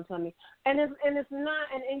do. She's going to tell me. And it's not,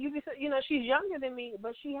 and you be, she's younger than me,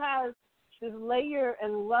 but she has this layer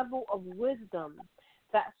and level of wisdom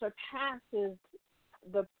that surpasses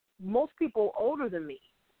the most people older than me.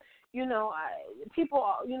 People,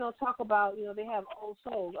 talk about, they have old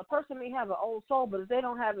souls. A person may have an old soul, but if they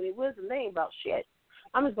don't have any wisdom, they ain't about shit.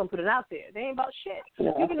 I'm just going to put it out there. They ain't about shit.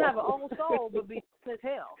 You can have an old soul, but be dumb as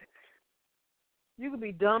hell. You can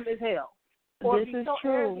be dumb as hell. Or this be is so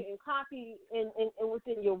true. arrogant and cocky and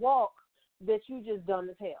within your walk that you just dumb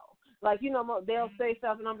as hell. They'll say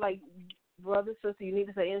stuff, and I'm like, brother, sister, you need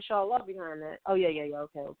to say inshallah behind that. Oh, yeah,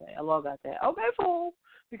 okay. Allah got that. Okay, fool.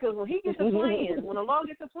 Because when he gets to playing, when Allah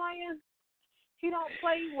gets to playing, he don't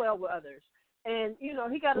play well with others. And, he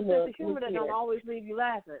got a sense of humor that don't always leave you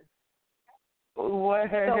laughing. Word.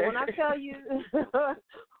 So when I tell you,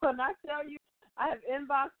 I have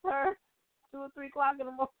inboxed her 2 or 3 o'clock in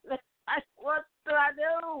the morning, what do I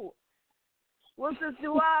do? What's this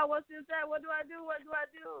dua? What's this that? What do I do?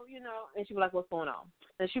 And she'd be like, what's going on?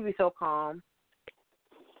 And she'd be so calm.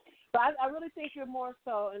 But I really think you're more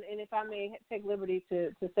so, and if I may take liberty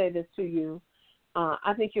to say this to you,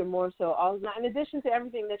 I think you're more so, in addition to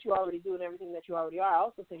everything that you already do and everything that you already are, I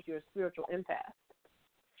also think you're a spiritual empath.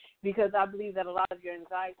 Because I believe that a lot of your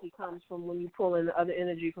anxiety comes from when you pull in the other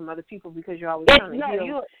energy from other people because you're always trying to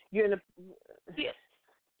heal.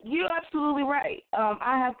 You're absolutely right.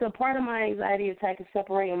 I have to, part of my anxiety attack is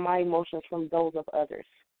separating my emotions from those of others.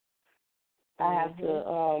 I have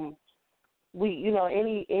to,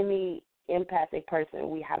 any empathic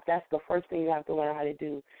person, that's the first thing you have to learn how to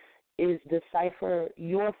do is decipher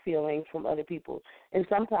your feelings from other people. And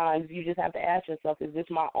sometimes you just have to ask yourself, is this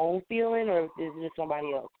my own feeling or is this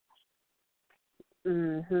somebody else?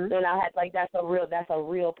 Mhm. And I had that's a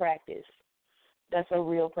real practice. That's a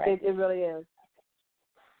real practice. It really is.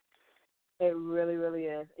 It really, really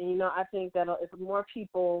is. And, I think that if more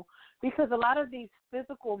people, because a lot of these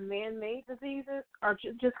physical man-made diseases are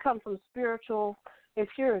just come from spiritual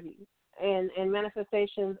impurities and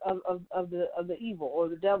manifestations of the evil or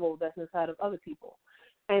the devil that's inside of other people.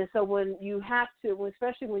 And so when you have to,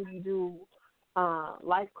 especially when you do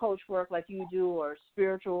life coach work like you do, or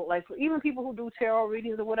spiritual, like for even people who do tarot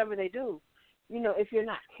readings or whatever they do, if you're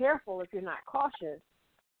not careful, if you're not cautious,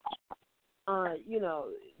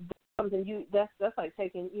 something that's like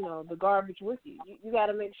taking the garbage with you. You got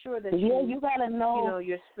to make sure that you got to know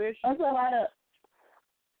your spiritual.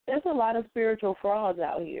 There's a lot of spiritual frauds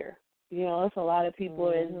out here. There's a lot of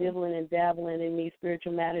people that's dibbling and dabbling in these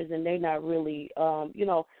spiritual matters, and they're not really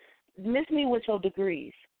miss me with your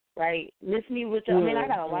degrees, right? Miss me with your, I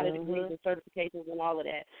got a lot of degrees and certifications and all of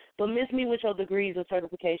that, but miss me with your degrees and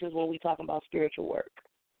certifications when we talking about spiritual work.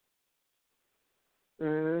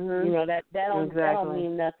 That don't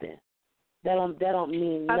mean nothing. That don't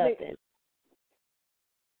mean nothing.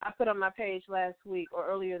 I put on my page last week or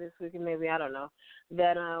earlier this week, and maybe I don't know,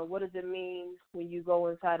 that what does it mean when you go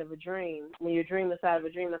inside of a dream? When you dream inside of a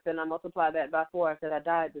dream, I said I multiply that by 4. I said I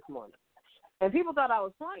died this morning, and people thought I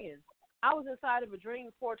was playing. I was inside of a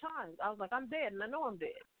dream 4 times. I was like, I'm dead, and I know I'm dead.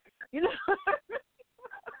 Yeah,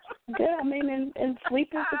 and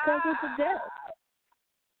sleep is the cousin to death.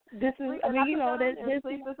 This is,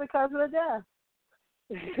 sleep is the cousin of death.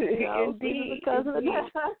 Indeed, sleep is the cousin of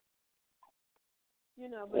death.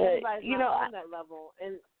 But everybody's not on that level.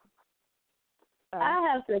 And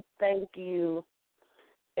I have to thank you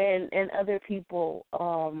and other people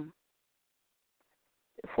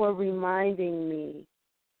for reminding me,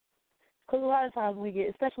 because a lot of times we get,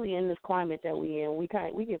 especially in this climate that we in,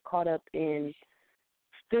 we get caught up in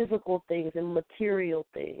physical things and material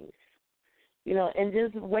things. And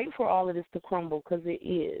just wait for all of this to crumble, because it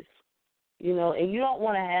is. And you don't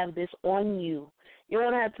want to have this on you. You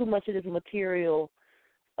don't want to have too much of this material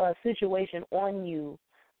situation on you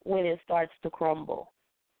when it starts to crumble.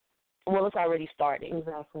 Well, it's already starting.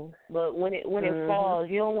 Exactly. But when it falls,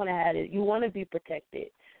 you don't want to have it. You want to be protected.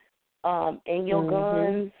 And your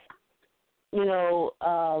guns, your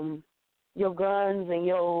guns and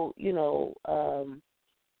your,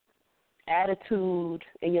 attitude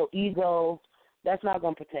and your ego, that's not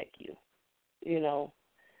going to protect you.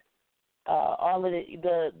 All of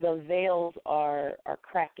the veils are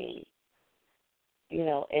cracking.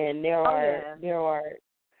 And there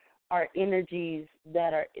are energies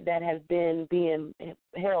that have been being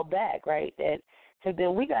held back, right? That have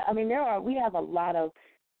been we have a lot of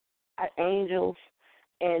angels,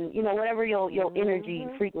 and whatever your energy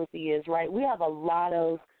frequency is, right? We have a lot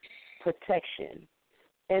of protection,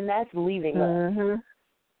 and that's leaving us.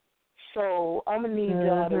 So I'm gonna need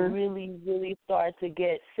y'all to really, really start to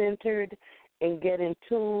get centered and get in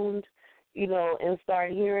tuned, and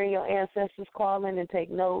start hearing your ancestors calling and take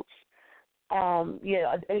notes.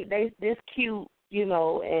 This cute,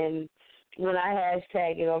 and when I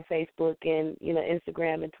hashtag it on Facebook and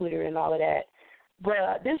Instagram and Twitter and all of that,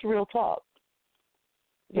 but this real talk.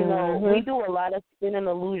 We do a lot of spinning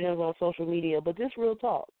illusions on social media, but this real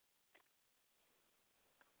talk.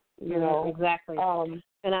 Exactly.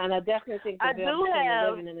 And I definitely think the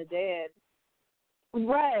living and the dead.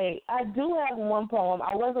 Right. I do have one poem.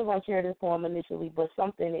 I wasn't going to share this poem initially, but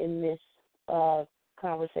something in this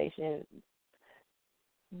conversation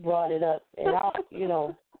brought it up. And I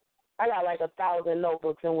got like 1,000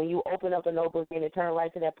 notebooks, and when you open up a notebook and it turned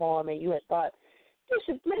right to that poem, and you had thought,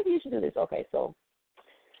 maybe you should do this. Okay, so.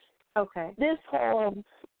 Okay. This poem,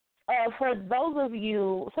 for those of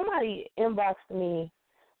you, somebody inboxed me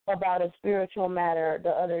about a spiritual matter the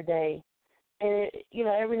other day, and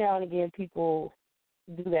every now and again people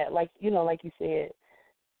do that, like you said.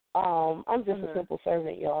 I'm just a simple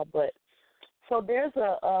servant, y'all. But so there's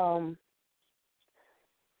a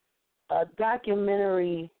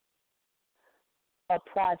documentary, a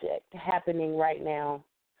project happening right now.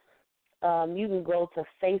 You can go to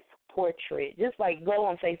Faith Portrait, just like go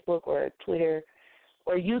on Facebook or Twitter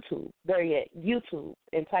or YouTube. There yet, YouTube,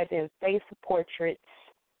 and type in Faith Portraits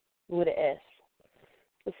with an S.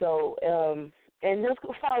 So, and just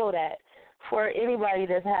follow that for anybody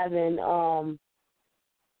that's having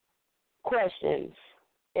questions.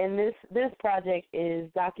 And this project is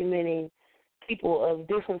documenting people of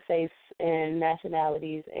different faiths and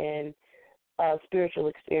nationalities and spiritual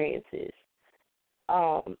experiences.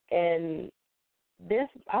 And this,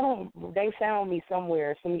 they found me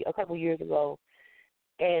somewhere a couple years ago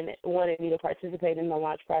and wanted me to participate in the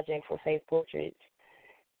launch project for Faith Portraits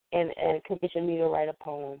and commissioned me to write a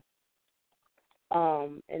poem.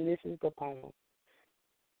 And this is the poem.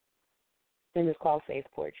 And it's called Faith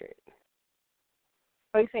Portrait.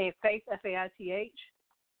 Are you saying Faith, Faith?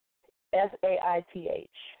 Faith,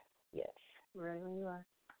 yes. Ready when you are.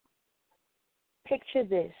 Picture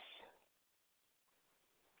this.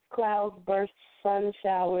 Clouds burst, sun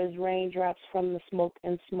showers, raindrops from the smoke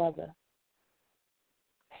and smother.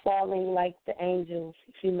 Falling like the angels,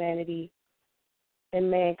 humanity,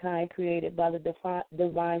 and mankind created by the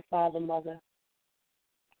divine Father Mother.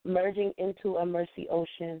 Merging into a mercy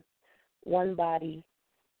ocean, one body,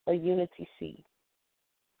 a unity sea.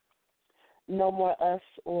 No more us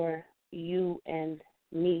or you and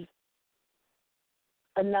me.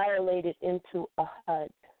 Annihilated into a HUD.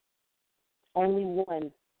 Only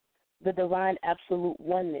one, the divine absolute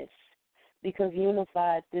oneness, because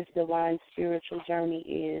unified this divine spiritual journey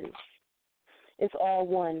is. It's all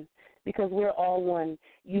one, because we're all one,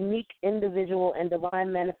 unique, individual, and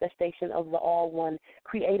divine manifestation of the all one,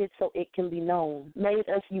 created so it can be known, made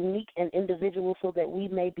us unique and individual so that we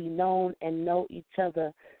may be known and know each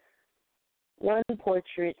other. One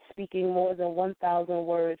portrait speaking more than 1,000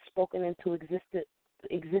 words spoken into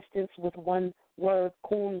existence with one word,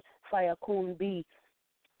 kun, fayakun, be,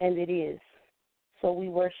 and it is. So we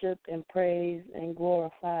worship and praise and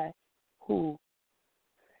glorify who?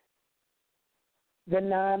 The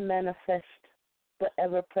non-manifest, the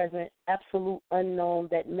ever-present, absolute unknown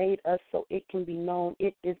that made us so it can be known.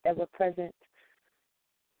 It is ever-present.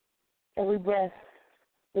 Every breath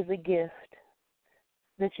is a gift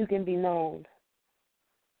that you can be known.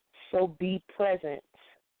 So be present.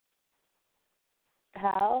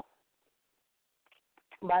 How?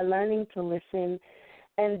 By learning to listen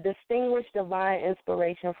and distinguish divine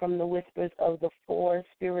inspiration from the whispers of the four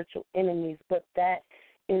spiritual enemies, but that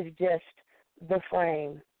is just the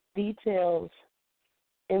frame. Details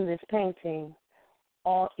in this painting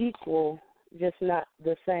all equal, just not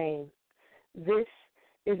the same. This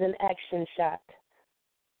is an action shot,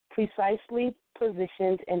 precisely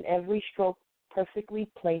positioned in every stroke, perfectly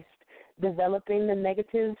placed, developing the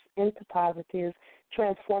negatives into positives,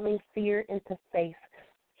 transforming fear into faith,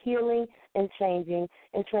 healing and changing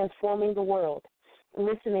and transforming the world,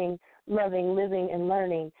 listening, loving, living, and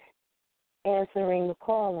learning, answering the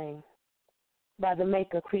calling by the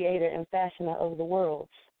maker, creator, and fashioner of the worlds,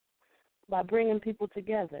 by bringing people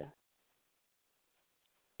together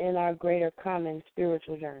in our greater common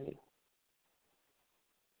spiritual journey.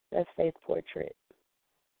 That's Faith Portrait.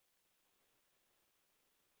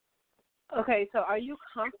 Okay, so are you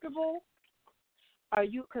comfortable?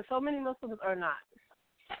 Because so many Muslims are not.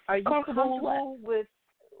 Are you comfortable with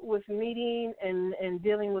meeting and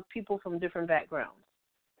dealing with people from different backgrounds?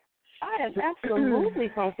 I am absolutely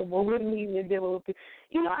comfortable with meeting and dealing with people.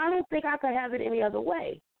 You know, I don't think I could have it any other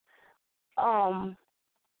way. You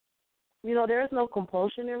know, there is no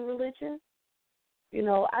compulsion in religion. You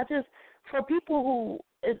know, for people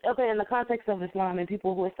who, okay, in the context of Islam and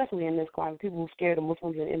people who, especially in this climate, people who are scared of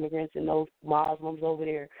Muslims and immigrants and those Muslims over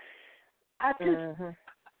there, I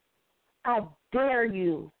dare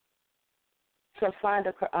you to find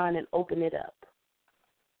a Quran and open it up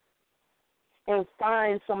and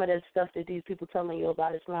find some of that stuff that these people telling you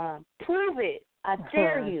about Islam. Prove it. I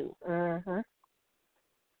dare you.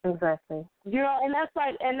 Exactly. You know, and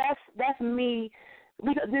that's me.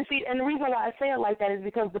 Because see, and the reason why I say it like that is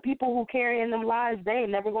because the people who carry in them lies, they ain't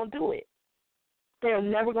never gonna do it. They're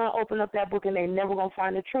never gonna open up that book, and they're never gonna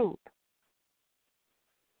find the truth.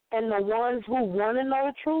 And the ones who want to know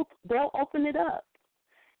the truth, they'll open it up,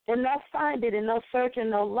 and they'll find it, and they'll search,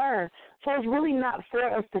 and they'll learn. So it's really not for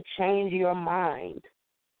us to change your mind.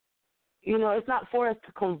 You know, it's not for us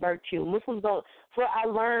to convert you. Muslims don't. So I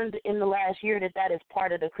learned in the last year that is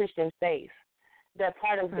part of the Christian faith. That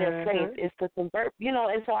part of their faith is to convert. You know,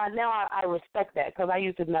 and so I respect that because that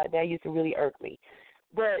used to really irk me.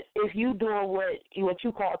 But if you doing what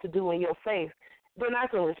you call to do in your faith, then I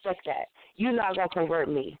can respect that. You're not gonna convert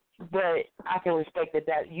me, but I can respect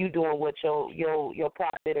that you doing what your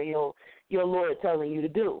prophet or your Lord telling you to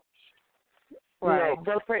do. Right. You know,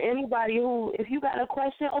 but for anybody who, if you got a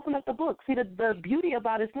question, open up the book. See, the beauty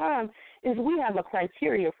about Islam is we have a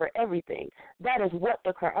criteria for everything. That is what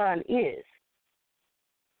the Quran is.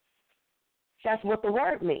 That's what the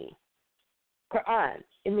word means. Quran.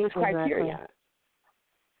 It means criterion.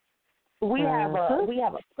 We have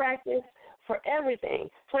a practice for everything.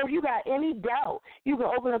 So if you got any doubt, you can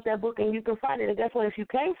open up that book and you can find it. And guess what? If you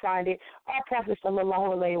can't find it, our Prophet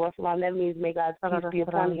sallallahu alaihi wasallam, that means may God's peace be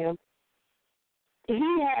upon him,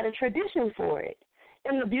 he had a tradition for it.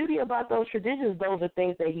 And the beauty about those traditions, those are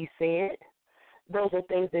things that he said. Those are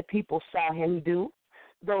things that people saw him do.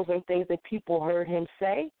 Those are things that people heard him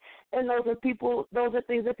say. And those are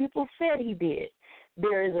things that people said he did.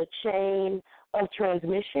 There is a chain of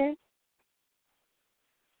transmission,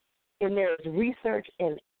 and there is research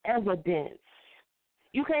and evidence.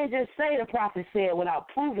 You can't just say the prophet said without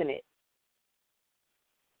proving it.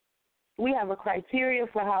 We have a criteria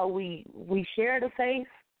for how we share the faith.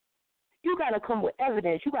 You got to come with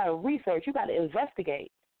evidence. You got to research. You got to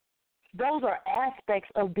investigate. Those are aspects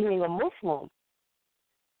of being a Muslim.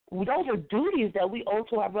 Those are duties that we owe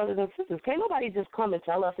to our brothers and sisters. Can't nobody just come and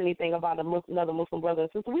tell us anything about another Muslim brother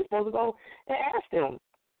and sister. We're supposed to go and ask them.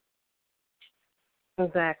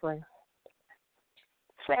 Exactly.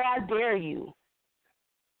 So I dare you.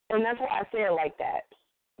 And that's why I say it like that.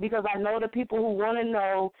 Because I know the people who want to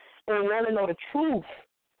know and want to know the truth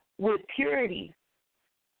with purity,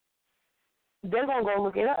 they're going to go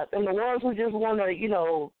look it up. And the ones who just want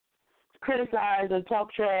to, criticize and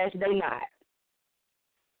talk trash, they not.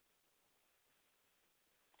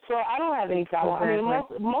 So I don't have any problem.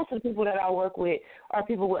 Exactly. I mean, most of the people that I work with are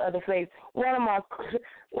people with other faiths. One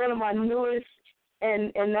of my newest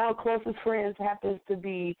and now closest friends happens to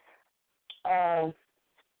be a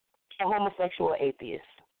homosexual atheist.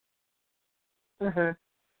 Mhm.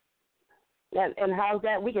 And how's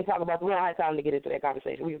that? We can talk about. We don't have time to get into that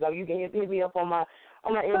conversation. You can hit me up on my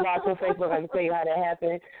inbox on Facebook. I can tell you how that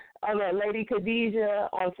happened. I'm at Lady Khadija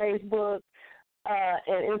on Facebook,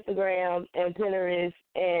 and Instagram, and Pinterest,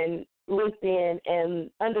 and LinkedIn,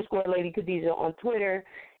 and _ Lady Khadija on Twitter.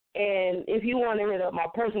 And if you want to hit up my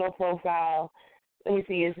personal profile, let me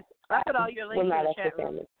see. I put all your links in the chat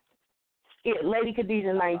room. Yeah, Lady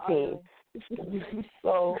Khadija 19.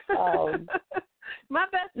 So. My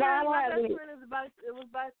best friend was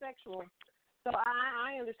bisexual, so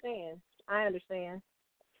I understand.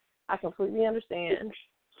 I completely understand.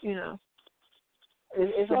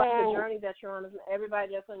 It's about the journey that you're on.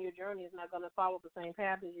 Everybody that's on your journey is not going to follow the same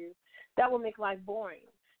path as you. That will make life boring.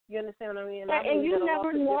 You understand what I mean? And you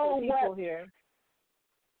never know what. Here.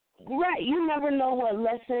 Right, you never know what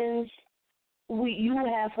lessons you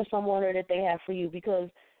have for someone or that they have for you, because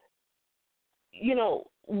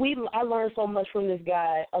I learned so much from this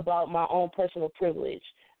guy about my own personal privilege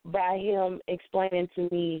by him explaining to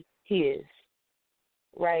me his,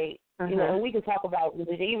 right? And we can talk about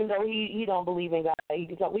religion, even though he don't believe in God. We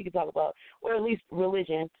can talk about, or at least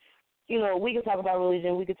religion. We can talk about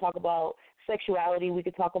religion. We can talk about sexuality. We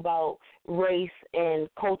can talk about race and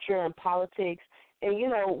culture and politics. And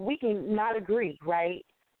we can not agree, right?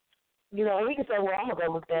 And he can say, well, I'm going to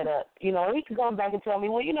go look that up. And he can come back and tell me,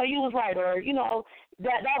 well, you was right, or,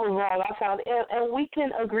 that was wrong. I found it. And we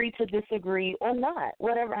can agree to disagree or not,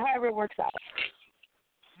 however it works out.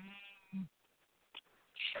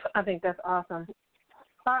 I think that's awesome.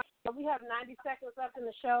 All right, we have 90 seconds left in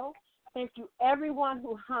the show. Thank you, everyone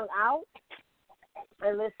who hung out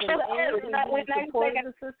and listened and supported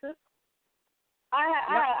the sisters.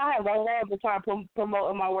 I have a lot of time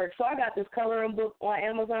promoting my work. So I got this coloring book on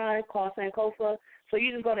Amazon called Sankofa. So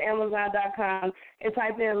you just go to Amazon.com and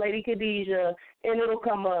type in Lady Khadija, and it'll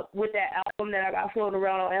come up with that album that I got floating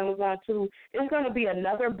around on Amazon too. It's going to be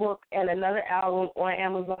another book and another album on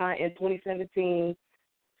Amazon in 2017.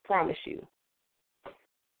 Promise you.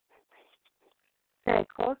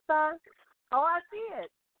 Sankofa? Oh, I see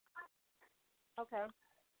it. Okay.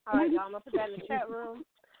 All right, y'all. I'm going to put that in the chat room,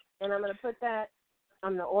 and I'm going to put that.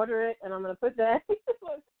 I'm going to order it, and I'm going to put that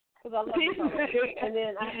because I love the color. And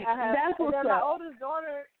then I have my oldest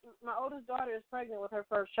daughter is pregnant with her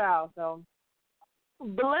first child, so.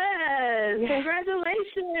 Bless.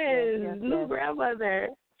 Congratulations. Yes. New grandmother.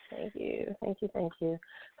 Thank you.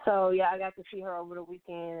 So, yeah, I got to see her over the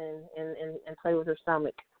weekend and play with her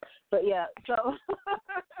stomach. But, yeah, so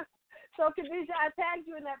Khadija, I tagged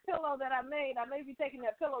you in that pillow that I made. I may be taking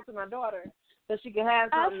that pillow to my daughter so she can have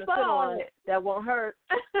something to sit on that won't hurt.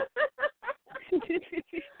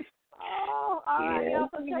 Oh, all right. Yeah,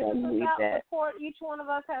 So check us out. Support. Each one of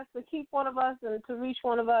us has to keep one of us and to reach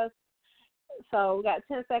one of us. So we got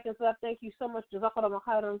 10 seconds left. Thank you so much, Jazakallah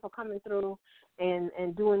khairan, for coming through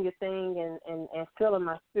and doing your thing and filling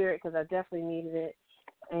my spirit, because I definitely needed it.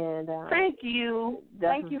 And thank you.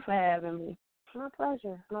 Thank you for having me. My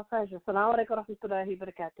pleasure. Assalamu alaikum wa rahmatullahi wa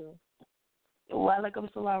barakatuh. Wa alaikum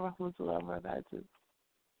salam wa rahmatullahi wa barakatuh.